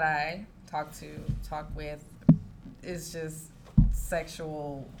that I talk with. It's just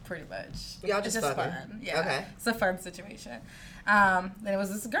sexual, pretty much. Y'all It's just fucking? fun. Yeah. Okay. It's a fun situation. Then it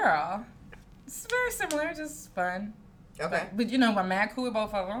was this girl. It's very similar, just fun. Okay. But you know, I'm mad cool with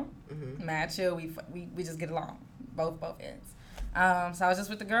both of them. Mm-hmm. Mad chill. We just get along, both ends. So I was just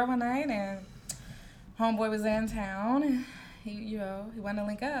with the girl one night, and homeboy was in town, and he wanted to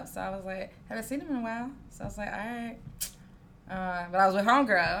link up. So I was like, haven't seen him in a while. So I was like, all right. But I was with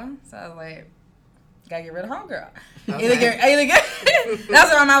homegirl, so I was like, gotta get rid of homegirl. Okay. Either get.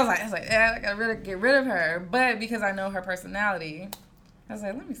 That's what I was like, yeah, I gotta get rid of her. But because I know her personality, I was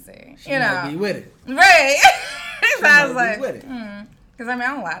like, let me see. She might be with it. Right. So I was might be like, with it. because I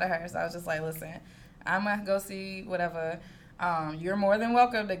don't lie to her. So I was just like, listen, I'm going to go see whatever. You're more than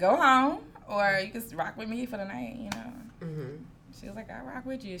welcome to go home, or you can rock with me for the night, you know. Mm-hmm. She was like, I rock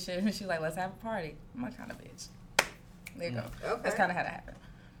with you. She's like, let's have a party. I'm like, kind of bitch. There you go. Okay. That's kind of how that happened.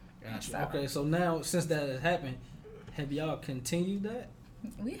 Gotcha. So- Okay, so now since that has happened, have y'all continued that?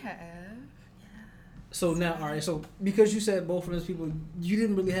 We have. So now, all right. So because you said both of those people, you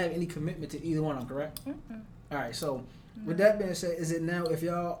didn't really have any commitment to either one of them, correct? Mm-mm. All right. So with that being said, is it now if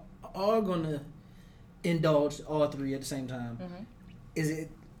y'all are gonna indulge all three at the same time? Mhm. Is it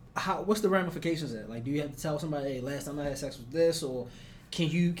what's the ramifications of that? Like, do you have to tell somebody, hey, last time I had sex with this, or can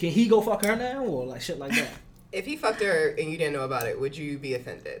he go fuck her now, or like shit like that? If he fucked her and you didn't know about it, would you be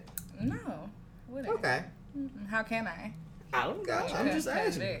offended? No. Wouldn't. Okay. Mm-mm. How can I? I don't know. Gotcha. I'm just Couldn't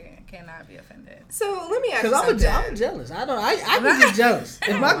asking. be. Cannot be offended. So let me ask you Because something. I'm jealous. I can get jealous.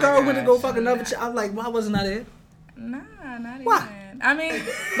 If my Oh my girl went to go gosh. fuck another chick, I'm like, why wasn't I there? Nah, not Why? even. I mean,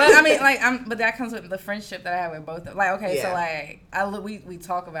 but that comes with the friendship that I have with both. Like, okay, Yeah. so like, we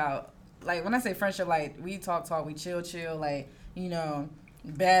talk about, like, when I say friendship, like, we talk, we chill, like, you know,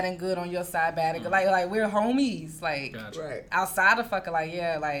 bad and good on your side, bad and good, like we're homies, like, Right. outside of fucking, like,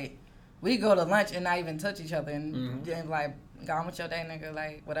 yeah, like, we go to lunch and not even touch each other, and like, go on with your day, nigga,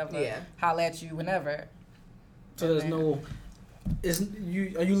 like, whatever, Yeah. holla at you whenever. So there's no.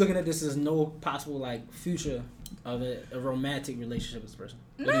 Are you looking at this as no possible like future of a romantic relationship with this person?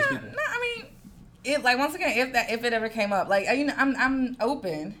 With No, these people? I mean, it like once again, if it ever came up, like you know, I'm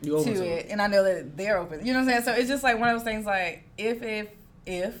open You open to to it, and I know that they're open. You know what I'm saying? So it's just like one of those things. Like if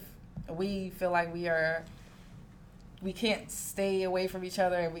we feel like we can't stay away from each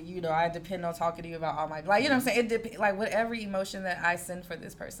other, and you know, I depend on talking to you about all my like, you know what I'm saying? It like whatever emotion that I send for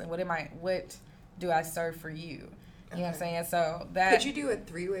this person, what do I serve for you? You know what I'm saying? So that Could you do a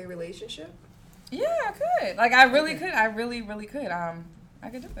 3-way relationship? yeah, I could. Like, I really could. I really, really could. I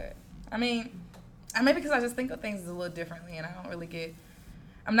could do it. I mean, maybe because I just think of things a little differently, and I don't really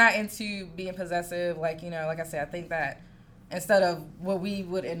I'm not into being possessive. Like, you know, like I said, I think that instead of what we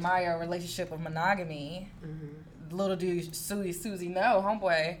would admire a relationship of monogamy, little dude Susie, no,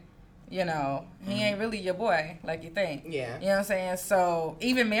 homeboy, you know, he ain't really your boy like you think. Yeah. You know what I'm saying? So,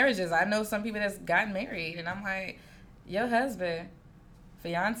 even marriages, I know some people that's gotten married, and I'm like, your husband,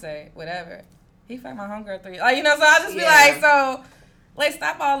 fiance, whatever, he fucked my homegirl 3. Like, you know, so I'll just be like, so, like,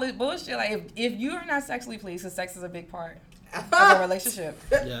 stop all this bullshit. Like, if you are not sexually pleased, because sex is a big part of a relationship.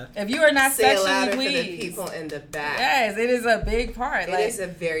 Yeah. If you are not Say it sexually louder for the pleased, people in the back. yes, it is a big part. It Like, is a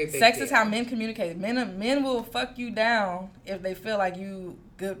very big sex deal. is how men communicate. Men will fuck you down if they feel like you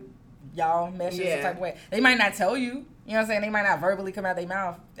good. Y'all mesh in some type of way. They might not tell you. You know what I'm saying? They might not verbally come out their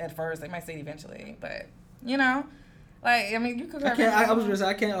mouth at first. They might say it eventually. But, you know, like, I mean, you could. I was just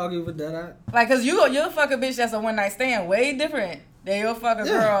I can't argue with that. Like, cause you'll fuck a bitch that's a one night stand, way different than you'll fuck a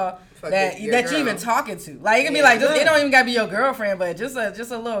girl Fuck that your you girl. even talking to. Like, it can be Yeah. like it don't even gotta be your girlfriend, but just a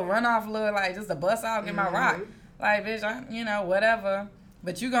little runoff, little like just a bust out, get my rock. Like, bitch, you know, whatever.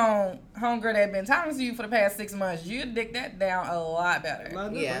 But you gon' homegirl that been talking to you for the past 6 months, you dick that down a lot better.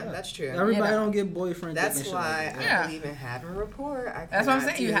 Yeah, that's true. Everybody don't get boyfriend. That's why like I believe in having rapport. That's what I'm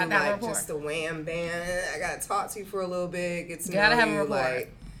saying. You have to have rapport. Just the wham bam. I gotta talk to you for a little bit. Get to know gotta have you. rapport.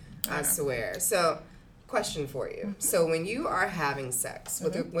 Like, I swear. So, question for you. So when you are having sex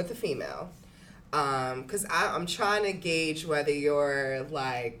with a female, because I'm trying to gauge whether you're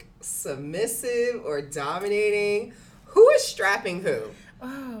like submissive or dominating. Who is strapping who?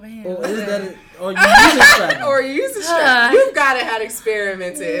 Oh man. Or is that or you using strapping? Or using strapping. You've got to have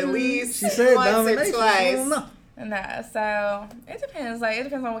experimented at least she said once domination. or twice. Nah, so it depends. Like it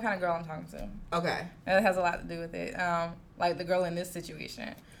depends on what kind of girl I'm talking to. Okay. And it has a lot to do with it. Like the girl in this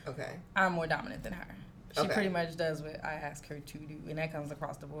situation. Okay. I'm more dominant than her. She Okay. pretty much does what I ask her to do, and that comes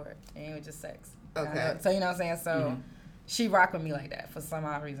across the board. It ain't just sex. Okay. So you know what I'm saying? So she rock with me like that for some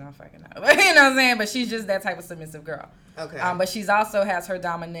odd reason. I fucking know. But you know what I'm saying? But she's just that type of submissive girl. Okay. But she's also has her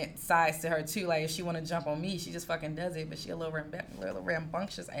dominant sides to her too. Like if she want to jump on me, she just fucking does it. But she a little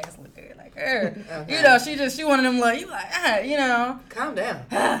rambunctious ass looker like her. Okay. You know, she one of them like you like you know. Calm down.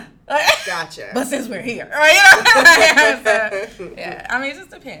 Gotcha. But since we're here, right? You know. So, yeah. I mean, it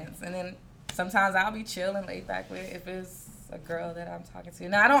just depends. And then sometimes I'll be chill and laid back with if it's a girl that I'm talking to.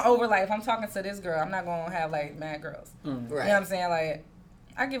 Now I don't if I'm talking to this girl, I'm not gonna have like mad girls. Right. You know what I'm saying? Like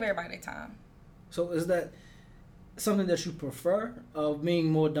I give everybody their time. So is that something that you prefer of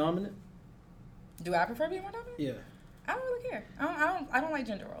being more dominant? Do I prefer being more dominant? Yeah. I don't really care. I don't like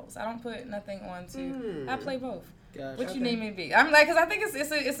gender roles. I don't put nothing on to. I play both. Gotcha. What you need me to be? I'm like, cause I think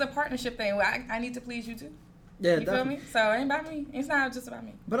it's a partnership thing where I need to please you too. Yeah, You feel me? So it ain't about me. It's not just about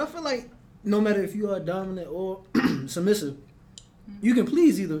me. But I feel like no matter if you are dominant or submissive, you can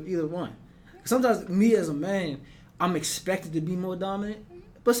please either one. Sometimes me as a man, I'm expected to be more dominant.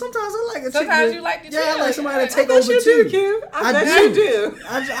 But sometimes I like a chick. Sometimes you like to chill. Yeah, I like somebody to I take bet over you too. do, Q. I bet do. you do.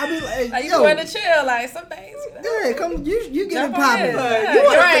 I be like, Like you yo, going to chill, like some things. You know? yeah, come, you get it Jump on popping. in. Yeah, You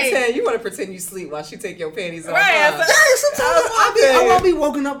want Right. to pretend? You want to pretend you sleep while she take your panties off? Right, huh? sometimes I want to be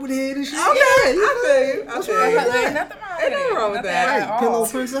woken up with head and shit. Okay, Yeah, you I feel you. I What's feel wrong you. with Ain't nothing wrong with Ain't it. nothing wrong with that. at Right, all. pillow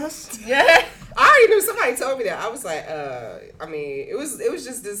princess. Yeah. I already knew. Somebody told me that. I was like, I mean, it was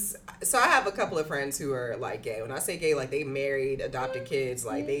just this. So I have a couple of friends who are like gay. When I say gay, like they married, adopted kids,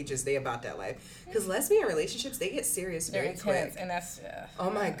 like they about that life. Because lesbian relationships, they get serious They're very intense, quick. and that's Oh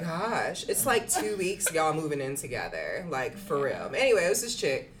my gosh, it's like 2 weeks y'all moving in together, like for real. Anyway, it was this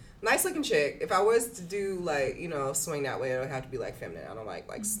chick, nice looking chick. If I was to do like swing that way, it would have to be like feminine. I don't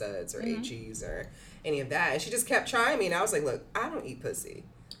like studs or HEs or any of that. And she just kept trying me, and I was like, look, I don't eat pussy.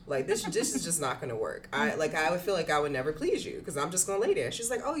 Like this is just not gonna work. I would feel like I would never please you because I'm just gonna lay there. She's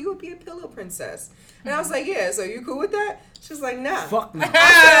like, oh, you would be a pillow princess, and I was like, yeah. So you cool with that? She's like, nah. Fuck no. I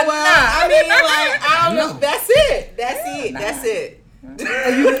said, well, I mean, like, I don't know. That's it. That's it.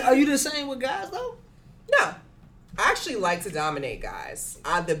 Are you the same with guys though? No. I actually like to dominate guys.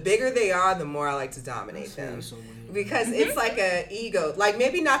 The bigger they are, the more I like to dominate them. So weird. Because it's like a ego. Like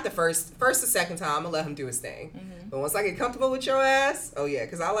maybe not the first or second time. I'm gonna let him do his thing. But once I get comfortable with your ass, oh yeah,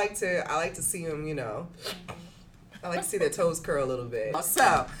 because I like to see him. I like to see their toes curl a little bit.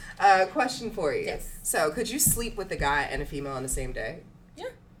 So, question for you. Yes. So, could you sleep with a guy and a female on the same day? Yeah.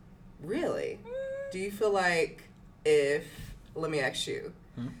 Really? Do you feel like let me ask you,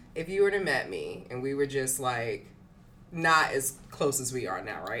 if you were to met me and we were just like not as close as we are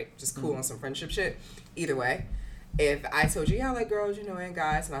now, right? Just cool on some friendship shit. Either way, if I told you, yeah, I like girls, and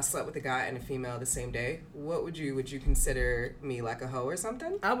guys, and I slept with a guy and a female the same day, what would you consider me like a hoe or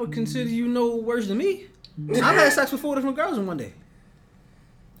something? I would consider you no worse than me. I've had sex with 4 different girls in one day.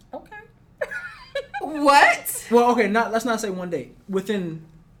 Okay. What? Well, okay, let's not say one day. Within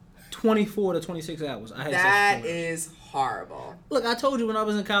 24 to 26 hours, I had sex That with 4 girls. is horrible. Look, I told you when I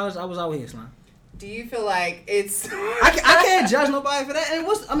was in college, I was out here, slime. Do you feel like it's? I can't judge nobody for that. And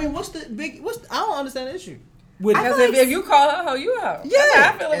I don't understand the issue. With Because if you call her a hoe, you a hoe. Yeah, That's how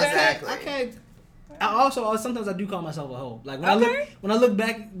I feel about exactly. I can't. Sometimes I do call myself a hoe. Like when I look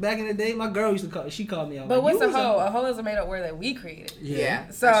back in the day, my girl used to call me out. But like, what's you a was hoe? A hoe is a made up word that we created. Yeah.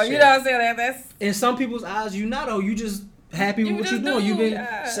 So that's you true. know what I'm saying? That's In some people's eyes, you not a hoe. You just happy with You what just you're doing. do, You've been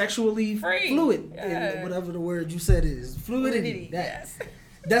yeah. sexually Free. fluid. Yeah. In whatever the word you said is. Fluidity. yes.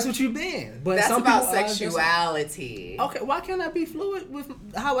 That's what you've been. But That's some about people's eyes, sexuality. okay, why can't I be fluid with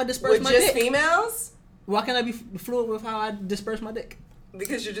how I disperse With my just dick? females? Why can't I be fluid with how I disperse my dick?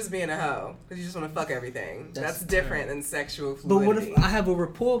 Because you're just being a hoe. Because you just want to fuck everything. That's That's different than sexual But what fluidity. if I have a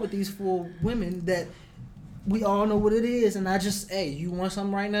rapport with these 4 women that we all know what it is, and I just, hey, you want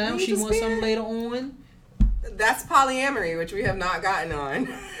something right now? You She just wants being- something later on. That's polyamory, which we have not gotten on.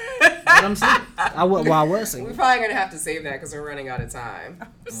 What I'm saying. I was We're saying. probably going to have to save that because we're running out of time.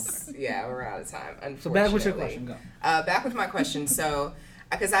 Yeah, we're out of time, unfortunately. So back with your question. Go. Back with my question. So,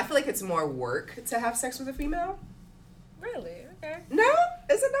 because I feel like it's more work to have sex with a female. Really? Okay. No?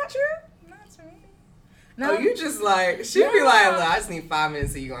 Is it not true? Not to me. No, you just like, she'd be like, look, I just need 5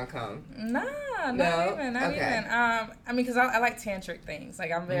 minutes so you going to come. Nah, No? not even. Okay. I mean, because I like tantric things.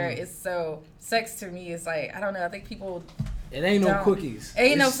 Like, I'm very, it's so, sex to me is like, I don't know, I think people It ain't no don't. cookies.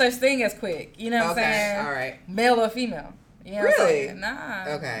 Ain't no such thing as quick. You know what I'm saying? All right. Male or female. You know what I'm Really? saying? Nah.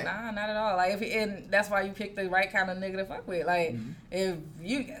 Okay. Nah, not at all. Like, and that's why you pick the right kind of nigga to fuck with. Like, if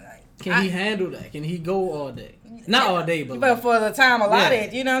you, like, Can he handle that? Can he go all day? Not all day, but but for the time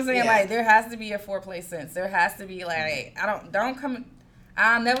allotted, you know what I'm saying? Yeah. Like, there has to be a foreplay sense. There has to be, like, don't come,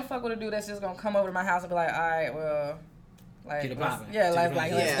 I'll never fuck with a dude that's just gonna come over to my house and be like, all right, well, like, Get it let's- poppin'. yeah, Take like, it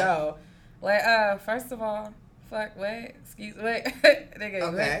like poppin'. let's Yeah. go. Like, first of all, fuck, wait, nigga,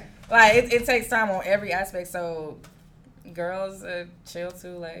 Okay. like, it takes time on every aspect, so girls chill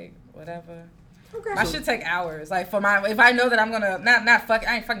too, like, whatever. Okay. My shit take hours. Like, for my, if I know that I'm gonna not fuck,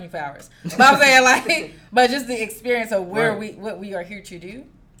 I ain't fucking you for hours. But I'm saying, like, but just the experience of where Right. what we are here to do.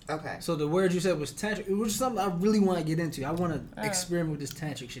 Okay. So the word you said was tantric. It was something I really want to get into. I want to Uh. experiment with this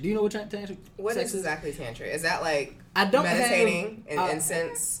tantric shit. Do you know what tantric What sex is exactly tantra? Is that like I don't meditating have, and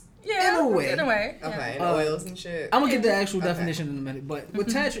incense? Yeah, In a way. In a way. Yeah. Okay, and Uh, oils and shit. I'm gonna get the actual Okay. definition in a minute, but what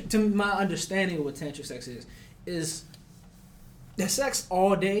tantric, to my understanding of what tantric sex is the sex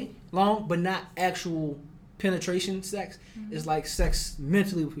all day long, but not actual penetration sex. It's like sex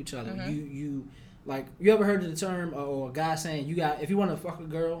mentally with each other. You like, you ever heard of the term or a guy saying if you want to fuck a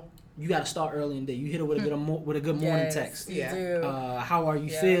girl, you got to start early in the day. You hit her with a good morning Yes, text. you Yeah. do. How are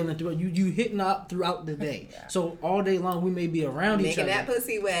you Yeah. feeling? You hitting up throughout the day. Yeah. So all day long we may be around each Making other. that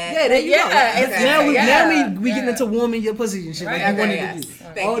pussy wet. Yeah, there you Yeah, go. it's- Now we yeah, getting yeah. into warming your pussy and shit Right. like you Okay, wanted yes. to do.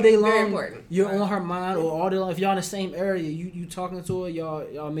 Thank All you. day Very long, important. you're on her mind, or all day long. If y'all in the same area, you talking to her,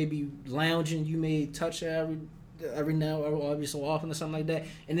 y'all may be lounging. You may touch her every now or every so often or something like that,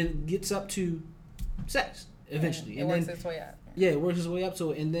 and then it gets up to sex eventually, It and works then its way out. it works its way up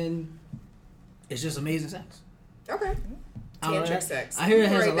to it, and then it's just amazing sex. Okay. I don't know, Tantric sex. I hear it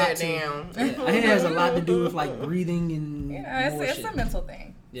has a Write lot that to. down. Yeah, I hear it has a lot to do with like breathing and Yeah, more it's shit. a mental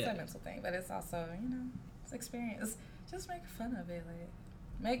thing. Yeah. It's a mental thing, but it's also, it's experience. Just make fun of it, like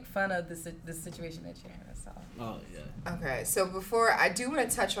make fun of the situation that you're in. That's all. Oh yeah. Okay, so before I do want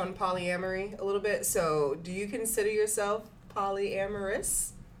to touch on polyamory a little bit. So, do you consider yourself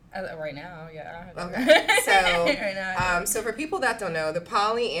polyamorous? Right now, yeah. Okay, so right now, so for people that don't know, the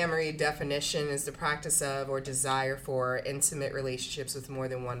polyamory definition is the practice of or desire for intimate relationships with more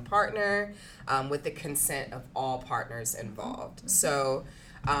than one partner, with the consent of all partners involved. So,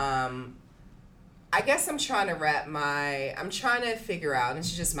 I guess I'm trying to figure out, and this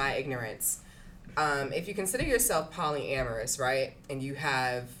is just my ignorance. If you consider yourself polyamorous, right, and you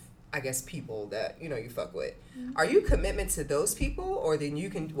have, I guess, people that you fuck with, are you commitment to those people, or you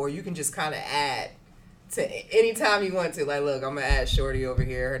can just kind of add to any time you want to? Like, look, I'm gonna add Shorty over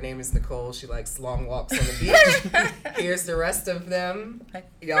here. Her name is Nicole. She likes long walks on the beach. Here's the rest of them.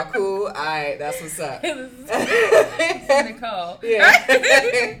 Y'all cool? All right, that's what's up. Nicole.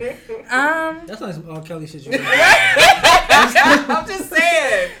 Yeah. That's like some R. Kelly shit. I'm just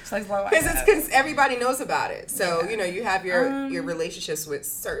saying. It's like, well, Because everybody knows about it. So, you have your relationships with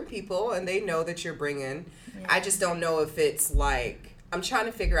certain people and they know that you're bringing. Yeah. I just don't know if it's like, I'm trying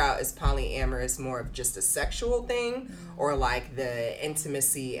to figure out, is polyamorous more of just a sexual thing or like the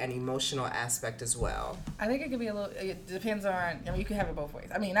intimacy and emotional aspect as well? I think it could be a little. It depends on. I mean, you can have it both ways.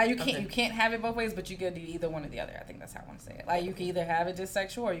 I mean, now you can't. Okay. You can't have it both ways, but you could do either one or the other. I think that's how I want to say it. Like, you can either have it just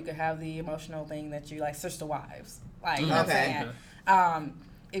sexual, or you could have the emotional thing that you like sister wives. Like, you know what I'm saying?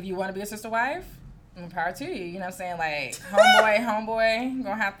 If you want to be a sister wife, more power to you. You know what I'm saying? Like, homeboy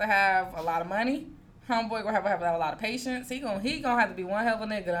gonna have to have a lot of money. Homeboy gonna have a lot of patience. He gonna have to be one hell of a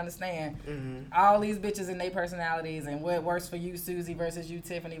nigga to understand all these bitches and their personalities and what works for you, Susie versus you,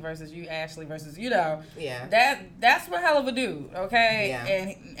 Tiffany versus you, Ashley versus Yeah. That's one hell of a dude, okay? Yeah.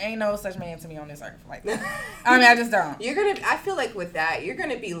 And ain't no such man to me on this earth like that. I mean, I just don't. I feel like with that, you're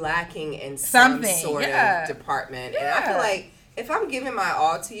gonna be lacking in some Something, sort yeah. of department. And I feel like if I'm giving my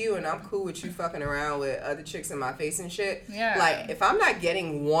all to you and I'm cool with you fucking around with other chicks in my face and shit, Yeah. like if I'm not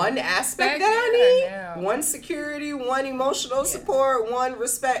getting one aspect Respect, that I need, yeah. one security, one emotional support, one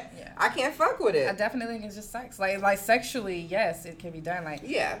respect, I can't fuck with I it. definitely think it's just sex. Like sexually, yes, it can be done. Like,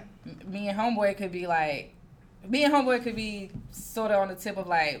 Yeah. me and homeboy could be sort of on the tip of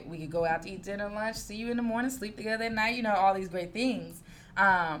like, we could go out to eat dinner, lunch, see you in the morning, sleep together at night, all these great things.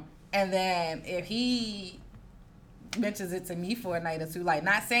 And then if he mentions it to me for a night or two. Like,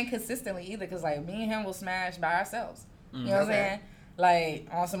 not saying consistently either, because, like, me and him will smash by ourselves. You know what I'm saying? Like,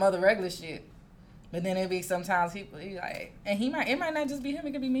 on some other regular shit. But then it be sometimes people, he like, and it might not just be him,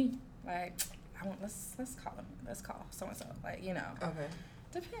 it could be me. Like, let's call him. Let's call so-and-so. Like, you know. Okay.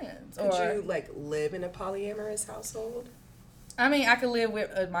 Depends. Could you, like, live in a polyamorous household? I mean, I could live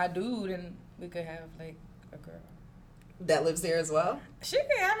with my dude, and we could have, like, a girl. That lives there as well? She could.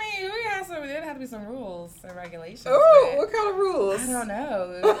 I mean, there'd have to be some rules and regulations. Oh, what kind of rules? I don't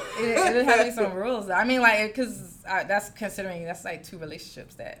know. It'd have to be some rules. I mean, like, because that's like two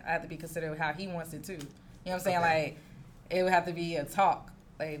relationships that I have to be considering how he wants it too. You know what I'm saying? Okay. Like, it would have to be a talk.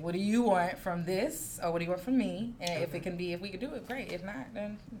 Like, what do you want from this, or what do you want from me? And if we can do it, great. If not,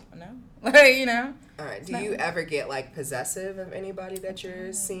 then no. Like, you know. All right. Do you ever get, like, possessive of anybody that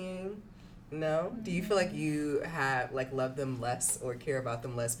you're seeing? No? Do you feel like you have, like, love them less or care about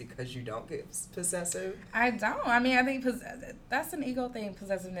them less because you don't get possessive? I don't. I mean, I think that's an ego thing,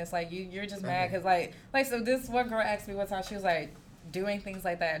 possessiveness. Like, you're just mad because, like, so this one girl asked me one time, she was like, doing things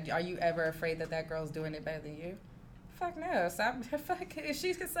like that, are you ever afraid that girl's doing it better than you? Fuck no. If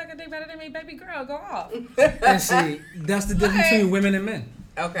she can suck a dick better than me, baby girl, go off. And see, that's the difference between women and men.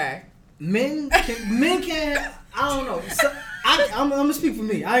 Okay. Men can, I don't know. So, I'm gonna speak for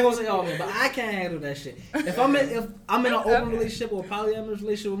me. I ain't gonna say all men, but I can't handle that shit. If I'm in an open relationship or a polyamorous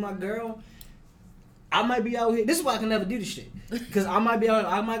relationship with my girl, I might be out here. This is why I can never do this shit. Because I might be out.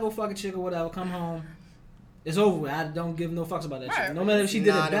 I might go fuck a chick or whatever. Come home. It's over with. I don't give no fucks about that shit. No matter if she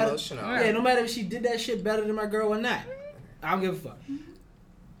did it better. Yeah, no matter if she did that shit better than my girl or not. I don't give a fuck.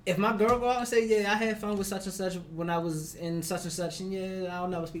 If my girl go out and say, yeah, I had fun with such and such when I was in such and such, and yeah, I'll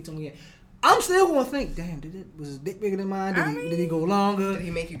never speak to him again. I'm still gonna think, damn, was his dick bigger than mine? Did he go longer? Did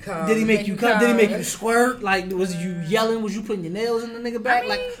he make you come? Did he make you come? Did he make you squirt? Like, was you yelling? Was you putting your nails in the nigga back?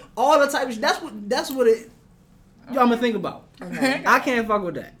 Like, all the type of shit. That's what it. I'm gonna think about. Okay. I can't fuck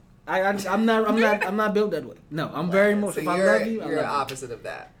with that. I'm not built that way. No, I'm very emotional. So if I love you, you're the opposite of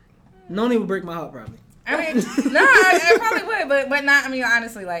that. No one would break my heart, probably. I mean, no, I probably would, but not. I mean,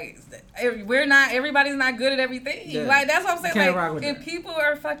 honestly, like, everybody's not good at everything. Yeah. Like, that's what I'm saying. Like, if people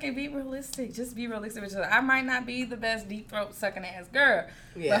are fucking, be realistic. Just be realistic with each other. I might not be the best deep throat sucking ass girl,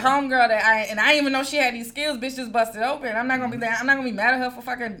 but homegirl I didn't even know she had these skills. Bitch just busted open. I'm not gonna be that. I'm not gonna be mad at her for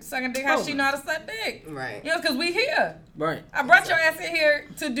fucking sucking dick. How she know how to suck dick? Right. You know, because we here. Right. I brought your ass in here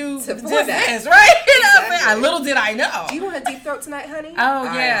to do just this, right? You know what I'm saying? Little did I know. Do you want a deep throat tonight, honey? Oh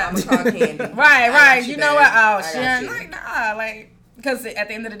yeah. I'm gonna call Candy. Right. You know what? Oh, she like nah, like. Because at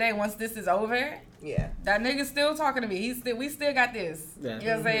the end of the day, once this is over, that nigga's still talking to me. We still got this. Yeah. You know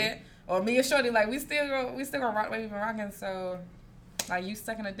what I'm saying? Or me and Shorty, like, we still gonna rock the way we've been rocking. So, like, you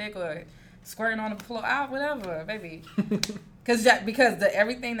sucking a dick or squirting on the floor, whatever, baby. Because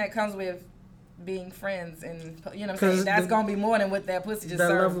everything that comes with being friends and, you know what I'm saying, that's gonna be more than what that pussy just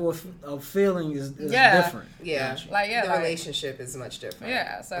served. That level of feeling is different. Yeah. The relationship is much different.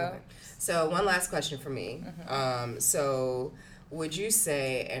 Yeah, so. Okay. So, one last question for me. So, would you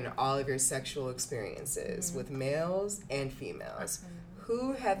say in all of your sexual experiences with males and females,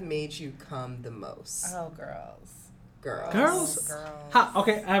 who have made you come the most? Oh, girls. Girls? How?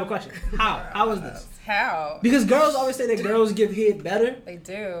 Okay, I have a question. How is this? How? Because girls always say that girls give head better. They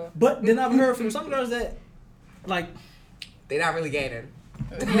do. But then I've heard from some girls that, like, they're not really gaining.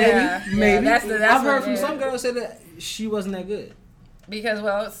 Maybe. That's I've heard from some girls say that she wasn't that good. Because,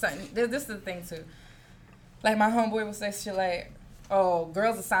 well, this is the thing, too. Like, my homeboy would say shit like, oh,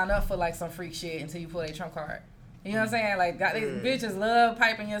 girls will sign up for, like, some freak shit until you pull their trump card. You know what I'm saying? Like, these bitches love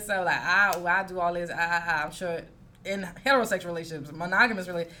piping yourself. Like, I do all this. I'm sure in heterosexual relationships, monogamous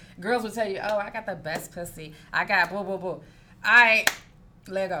relationships, girls will tell you, oh, I got the best pussy. I got blah, blah, blah.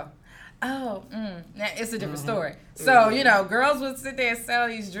 Let go. Oh, now it's a different story. So, you know, girls would sit there and sell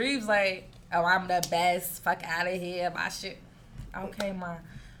these dreams like, oh, I'm the best. Fuck out of here. My shit. Okay, ma.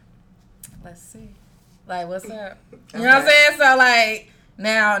 Let's see. Like, what's up? You know what I'm saying? So, like,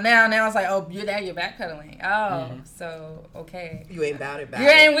 now it's like, oh, you're backpedaling. Oh, so, okay. You ain't about it. You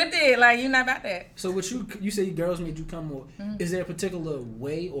ain't with it. Like, you're not about that. So, what you say girls made you come more. Is there a particular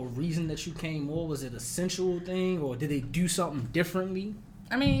way or reason that you came more? Was it a sensual thing, or did they do something differently?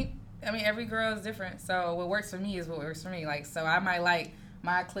 I mean, every girl is different. So, what works for me is what works for me. Like, so I might like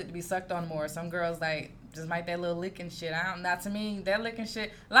my clit to be sucked on more. Some girls, like, just like that little licking shit. Not to me, that licking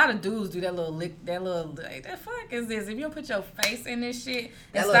shit. A lot of dudes do that little lick, like, the fuck is this? If you don't put your face in this shit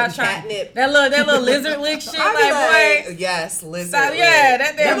and start trying that little lizard lick shit, like, boy. Yes, lizard. So,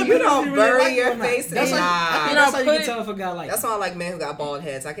 yeah, that you don't bury your face in it. That's how you can tell if a guy like. That's why I like men who got bald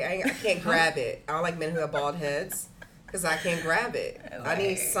heads. I can't grab it. I don't like men who have bald heads. Because I can't grab it. I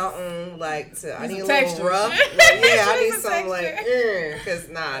need something like I need a texture. little rough. I need something like, because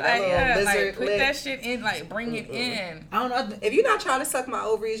that little lizard put lick. that shit in, bring it in. I don't know. If you're not trying to suck my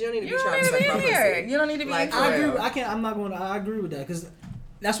ovaries, you don't need to be trying to suck my pussy. You don't need to be in Like, here. I agree. I agree with that because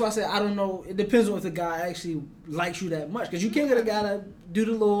that's why I said I don't know. It depends on if the guy actually likes you that much because you can't get a guy to do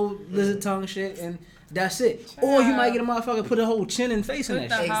the little lizard tongue shit and that's it. Or you might get a motherfucker put a whole chin and face in Put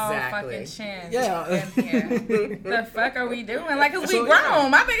that the shit. whole Exactly. fucking chin Yeah. in here. The fuck are we doing? Cause we So, grown. yeah.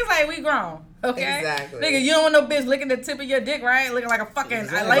 My thing is we grown. Okay? Exactly. Nigga, you don't want no bitch licking the tip of your dick, right? Looking like a fucking,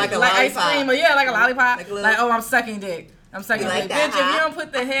 Exactly. Like a like ice lollipop. cream or like a lollipop. Like a little- oh, I'm sucking dick. I'm sucking You like dick. that, Bitch, if huh? you don't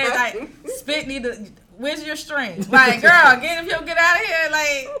put the head, spit need to, where's your string? Girl, if you don't get out of here,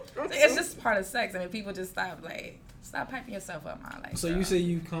 it's just part of sex. I mean, people just stop piping yourself up, man. So you say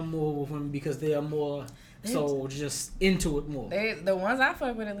you come more with women because they are more just into it more. The ones I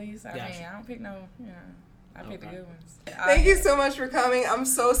fuck with at least. I Gotcha. mean, I don't pick no, I pick the good ones. Thank you so much for coming. I'm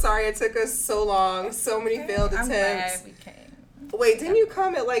so sorry it took us so long. So many failed I'm attempts. glad we came. Wait, didn't you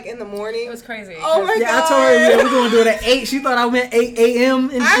come at in the morning? It was crazy. Oh my Yeah, god! I told her we're gonna do it at 8. She thought I meant 8 a.m.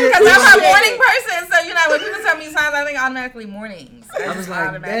 and shit. Because I'm a Yeah. morning person, so when people tell me times, I think automatically mornings. I was just like,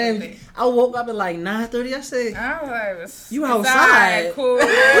 automatically damn. I woke up at 9:30. I said, I was like, You it's outside? alright, cool.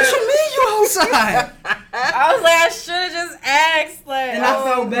 what you mean you outside? I was like, I should have just asked. And I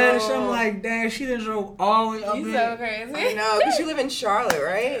felt bad and shit. I'm no. like, damn, she done drove all the way up You here. so crazy. I know, because you live in Charlotte,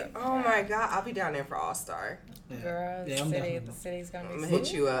 right? Oh my god, I'll be down there for All Star. Girl, Yeah, I'm the definitely- city's gonna I'm be gonna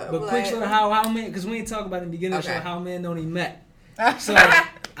hit you up. But I'm quick like, story, how men, because we ain't talk about it in the beginning of the Okay. show, how men don't even met. So,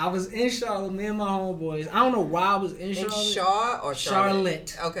 I was in Charlotte, me and my homeboys. I don't know why I was in in Charlotte. Shaw or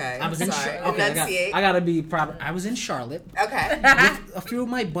Charlotte? Okay, I was in sorry. Charlotte. Okay, Enunciate. I gotta be proper. I was in Charlotte Okay. with a few of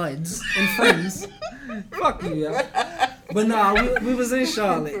my buds and friends. Fuck you, yeah. But no, we was in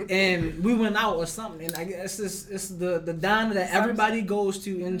Charlotte and we went out or something. And I guess it's the diner that everybody goes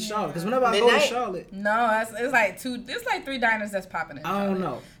to in Charlotte. Because whenever I go to Midnight? Charlotte, no, it's like three diners that's popping in. I don't Charlotte.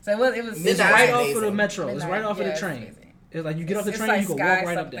 know. So it was It's Midnight right is off of the amazing. metro. It's right off of the it's train. amazing. It's like you get off the It's train, like you can Sky walk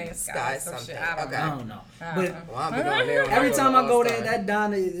right up something, there. Sky some shit. something. I don't Okay. I know. don't know. I But don't know. Well, I'll be going there when every go time to I go there, All-Star. that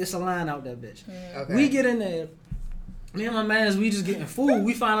diner, it's a line out that bitch. Okay. We get in there. Me and my mans, we just getting food.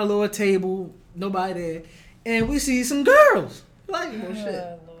 We find a little table, nobody there, and we see some girls. Like, well, shit.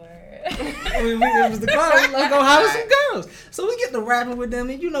 Oh, Lord. It was the girls. Let's go holler some girls. So we get to rapping with them,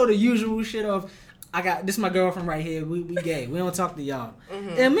 and you know the usual shit of, this my girlfriend right here. We gay. We don't talk to y'all. Mm-hmm.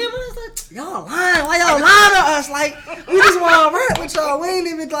 And me and my man's like, y'all lying. Why y'all lying to us? Like, we just want to rap with y'all. We ain't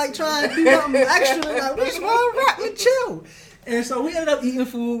even like trying to do nothing extra. Like, we just want to rap and chill. And so we ended up eating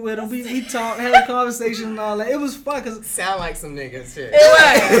food with them. We talked, had a conversation and all that. It was fun because Sound like some niggas shit.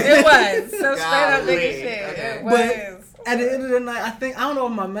 It was. So straight up Golly. nigga shit. Okay. It But was. at the end of the night, I don't know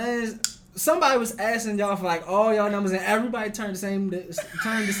if my man's, somebody was asking y'all for like all y'all numbers, and everybody turned the same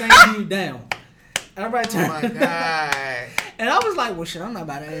dude down. Everybody Oh turned. my god. And I was like, well, shit, I'm not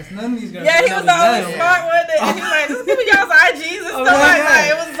about to ask none of these girls. Yeah, he to was number always down. smart with it. And he was like, just give me y'all's IGs and Oh, stuff like yeah. that.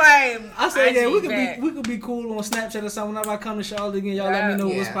 It was like, I said, yeah, IG back. we could be cool on Snapchat or something. Whenever I come to Charlotte again, y'all let me know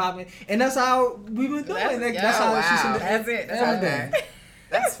what's Yeah. popping. And that's how we been doing. That's how wow. she said That's it. That's everything. Okay.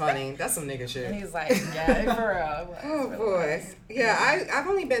 That's funny. That's some nigga And shit. he's like, yeah, for real. It was Oh really boy. nice. Yeah, I've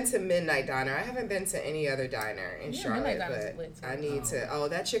only been to Midnight Diner. I haven't been to any other diner in Yeah, Charlotte, Midnight Diner's but lit, too. I need to. Oh,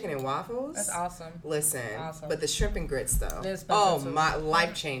 that chicken and waffles. That's awesome. Listen, Awesome. but the shrimp and grits though. They're expensive, Oh too. my,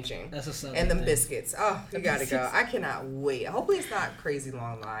 life changing. That's a southern And them thing. biscuits. Oh, you The gotta go. biscuits. I cannot wait. Hopefully it's not crazy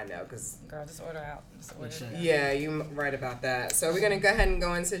long line though, cause Girl, just order out. Just order Shit. it. yeah, you right about that. So we're gonna go ahead and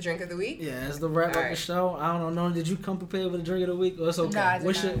go into drink of the week. Yeah, it's the wrap up the Alright. show. I don't know. Did you come prepared with a drink of the week? Or it's okay. No, I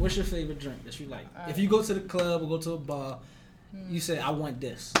did not. What's your favorite drink that you like? If you go to the club or go to a bar, you say I want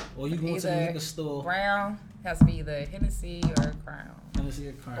this, or you go to the Either liquor store. Brown has to be either Hennessy or Crown. Let me see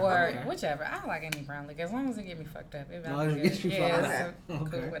a card. Or Okay. whichever. I don't like any brown liquor as long as it get me fucked up. If As long as it gets you yeah, fucked it's up. so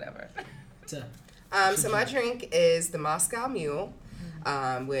Okay. cool, whatever. So my drink is the Moscow Mule,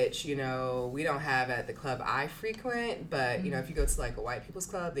 which, you know, we don't have at the club I frequent, but, you know, if you go to like a white people's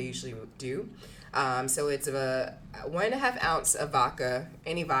club, they usually do. So it's a 1.5 ounce of vodka,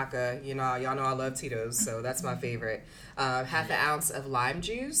 any vodka, you know, y'all know I love Tito's, so that's my favorite. Half an ounce of lime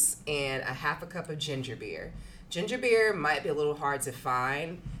juice and a half a cup of ginger beer. Ginger beer might be a little hard to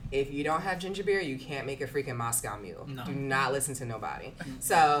find. If you don't have ginger beer, you can't make a freaking Moscow Mule. No. Do not listen to nobody.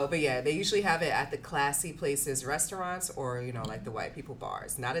 So, but yeah, they usually have it at the classy places, restaurants, or, you know, like the white people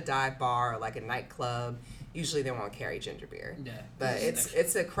bars. Not a dive bar or like a nightclub. Usually they won't carry ginger beer. Yeah. But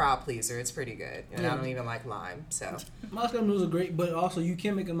it's a crowd pleaser. It's pretty good. And Yeah. I don't even like lime. So, Moscow mules are great, but also you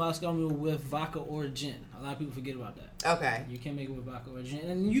can make a Moscow mule with vodka or gin. A lot of people forget about that. okay. You can make it with vodka or gin,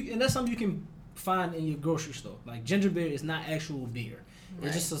 and that's something you can find in your grocery store. Like ginger beer is not actual beer. Right.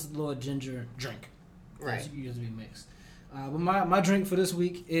 It's just a little ginger drink. Right. That's usually mixed. But my drink for this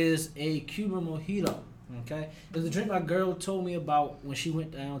week is a Cuban mojito. Okay, it's a drink my girl told me about when she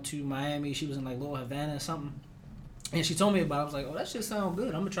went down to Miami. She was in like Little Havana or something, and she told me about it. I was like, oh, that shit sounds good.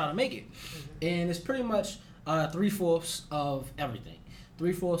 I'm gonna try to make it. And it's pretty much 3/4 of everything.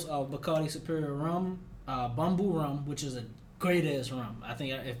 3/4 of Bacardi Superior rum, Bumbu rum, which is a great ass rum. I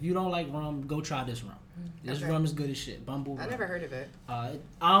think if you don't like rum, go try this rum. This rum is good as shit. Bumbu rum. I never heard of it. I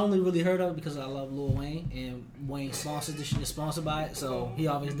only really heard of it because I love Lil Wayne, and Wayne sponsors this shit, is sponsored by it, so he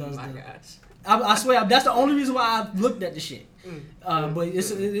always does My the. gosh. I swear, that's the only reason why I looked at the shit. But it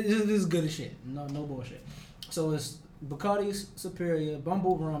is good as shit. No bullshit. So it's Bacardi Superior,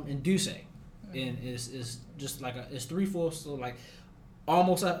 Bumbu rum, and Douce, and it's just like it's 3/4, so like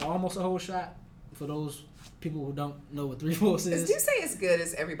almost a whole shot for those people who don't know what 3/4 is. Is Douce as good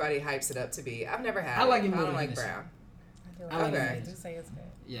as everybody hypes it up to be? I've never had I like it it. more I don't than like Hennessy. brown. I like Okay. it. Do say it's good.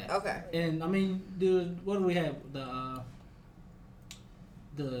 Yeah. Okay. And I mean, dude, what do we have?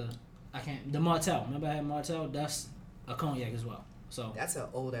 The Martell. Remember I had Martell? That's a cognac as well. So That's an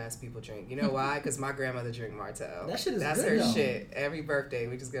old ass people drink. You know why? Because my grandmother drank Martell. That shit is That's good, her though. shit. Every birthday,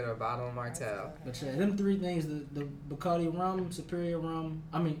 we just get her a bottle of Martell. but yeah, them three things: the Bacardi rum, Superior rum.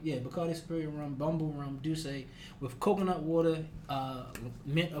 Bacardi Superior rum, Bumbu rum, Douce with coconut water,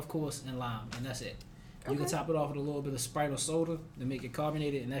 mint of course, and lime, and that's it. You can Okay. top it off with a little bit of Sprite or soda to make it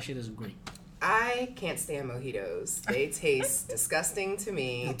carbonated, and that shit is great. I can't stand mojitos. They taste disgusting to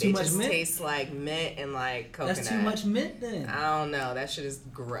me. Not too They much just mint? taste like mint and like coconut. That's too much mint then. I don't know. That shit is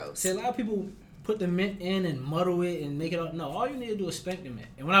gross. See, a lot of people put the mint in and muddle it and make it up. No, all you need to do is spank the mint.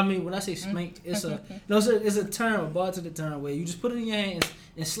 And when I say spank, it's a term, a bartender term where you just put it in your hands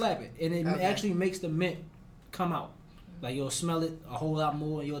and slap it, and it Okay. actually makes the mint come out. Like you'll smell it a whole lot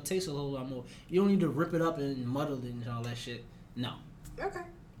more, you'll taste it a whole lot more. You don't need to rip it up and muddle it and all that shit. No, Okay.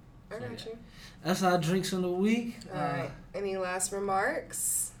 I got yeah. you. that's our drinks in the week. All right. Any last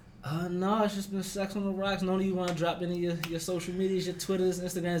remarks? No, it's just been Sex on the Rocks. No, you want to drop any of your social medias, your Twitters,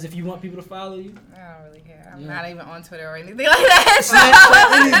 Instagrams, if you want people to follow you. I don't really care. I'm Yeah. not even on Twitter or anything like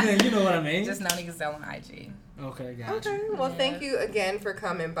that. Anything, you know what I mean. Just Noni Gazelle on IG. Okay, gotcha. Okay. Well, thank you again for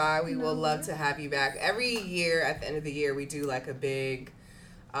coming by. We will love to have you back. Every year at the end of the year, we do like a big,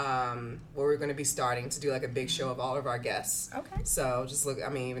 where we're going to be starting to do like a big show of all of our guests. Okay. So just look, I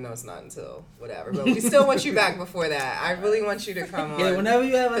mean, even though it's not until whatever, but we still want you back before that. I really want you to come on. Yeah, whenever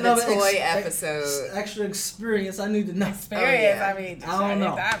you have for the another toy episode. extra experience, I need to know. Experience. yeah. I mean, I don't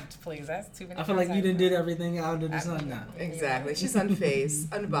know. Please, that's too many. I feel like you done did everything out of the sun now. Exactly. She's unfazed,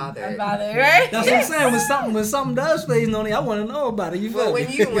 unbothered. Unbothered, right? That's what I'm saying. When something does phase Noni, I want to know about it. You feel Well,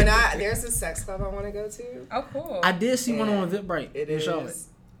 me? there's a sex club I want to go to. Oh, cool. I did see one on And Eventbrite It in is. Charlotte.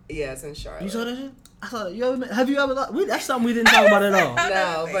 Yeah, it's in Charlotte. You saw that shit? I saw that. Have you ever? That's something we didn't talk about at all.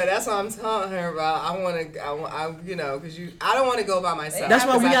 No, but that's what I'm telling her about. I because I don't want to go by myself. That's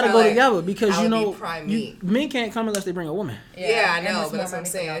why we Because I gotta feel go like together because I you would be know prime you, meat. men can't come unless they bring a woman. Yeah, I and know, it's but that's more what I'm money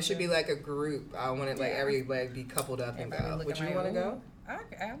saying. for It should be y'all, like a group. I want it like everybody be coupled up and Everybody go. looking Would you like, want to ooh. go?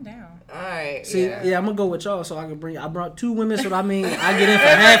 Okay, I'm down. All right. See, yeah. I'm gonna go with y'all so I can bring. I brought 2 women, so I mean I get in for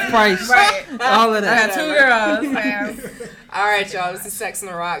half price. Right. All of I that. got 2 girls, man. All right, y'all. This is Sex on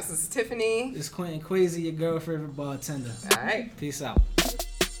the Rocks. This is Tiffany. It's Quentin Quasi, your girl favorite bartender. All right. Peace out.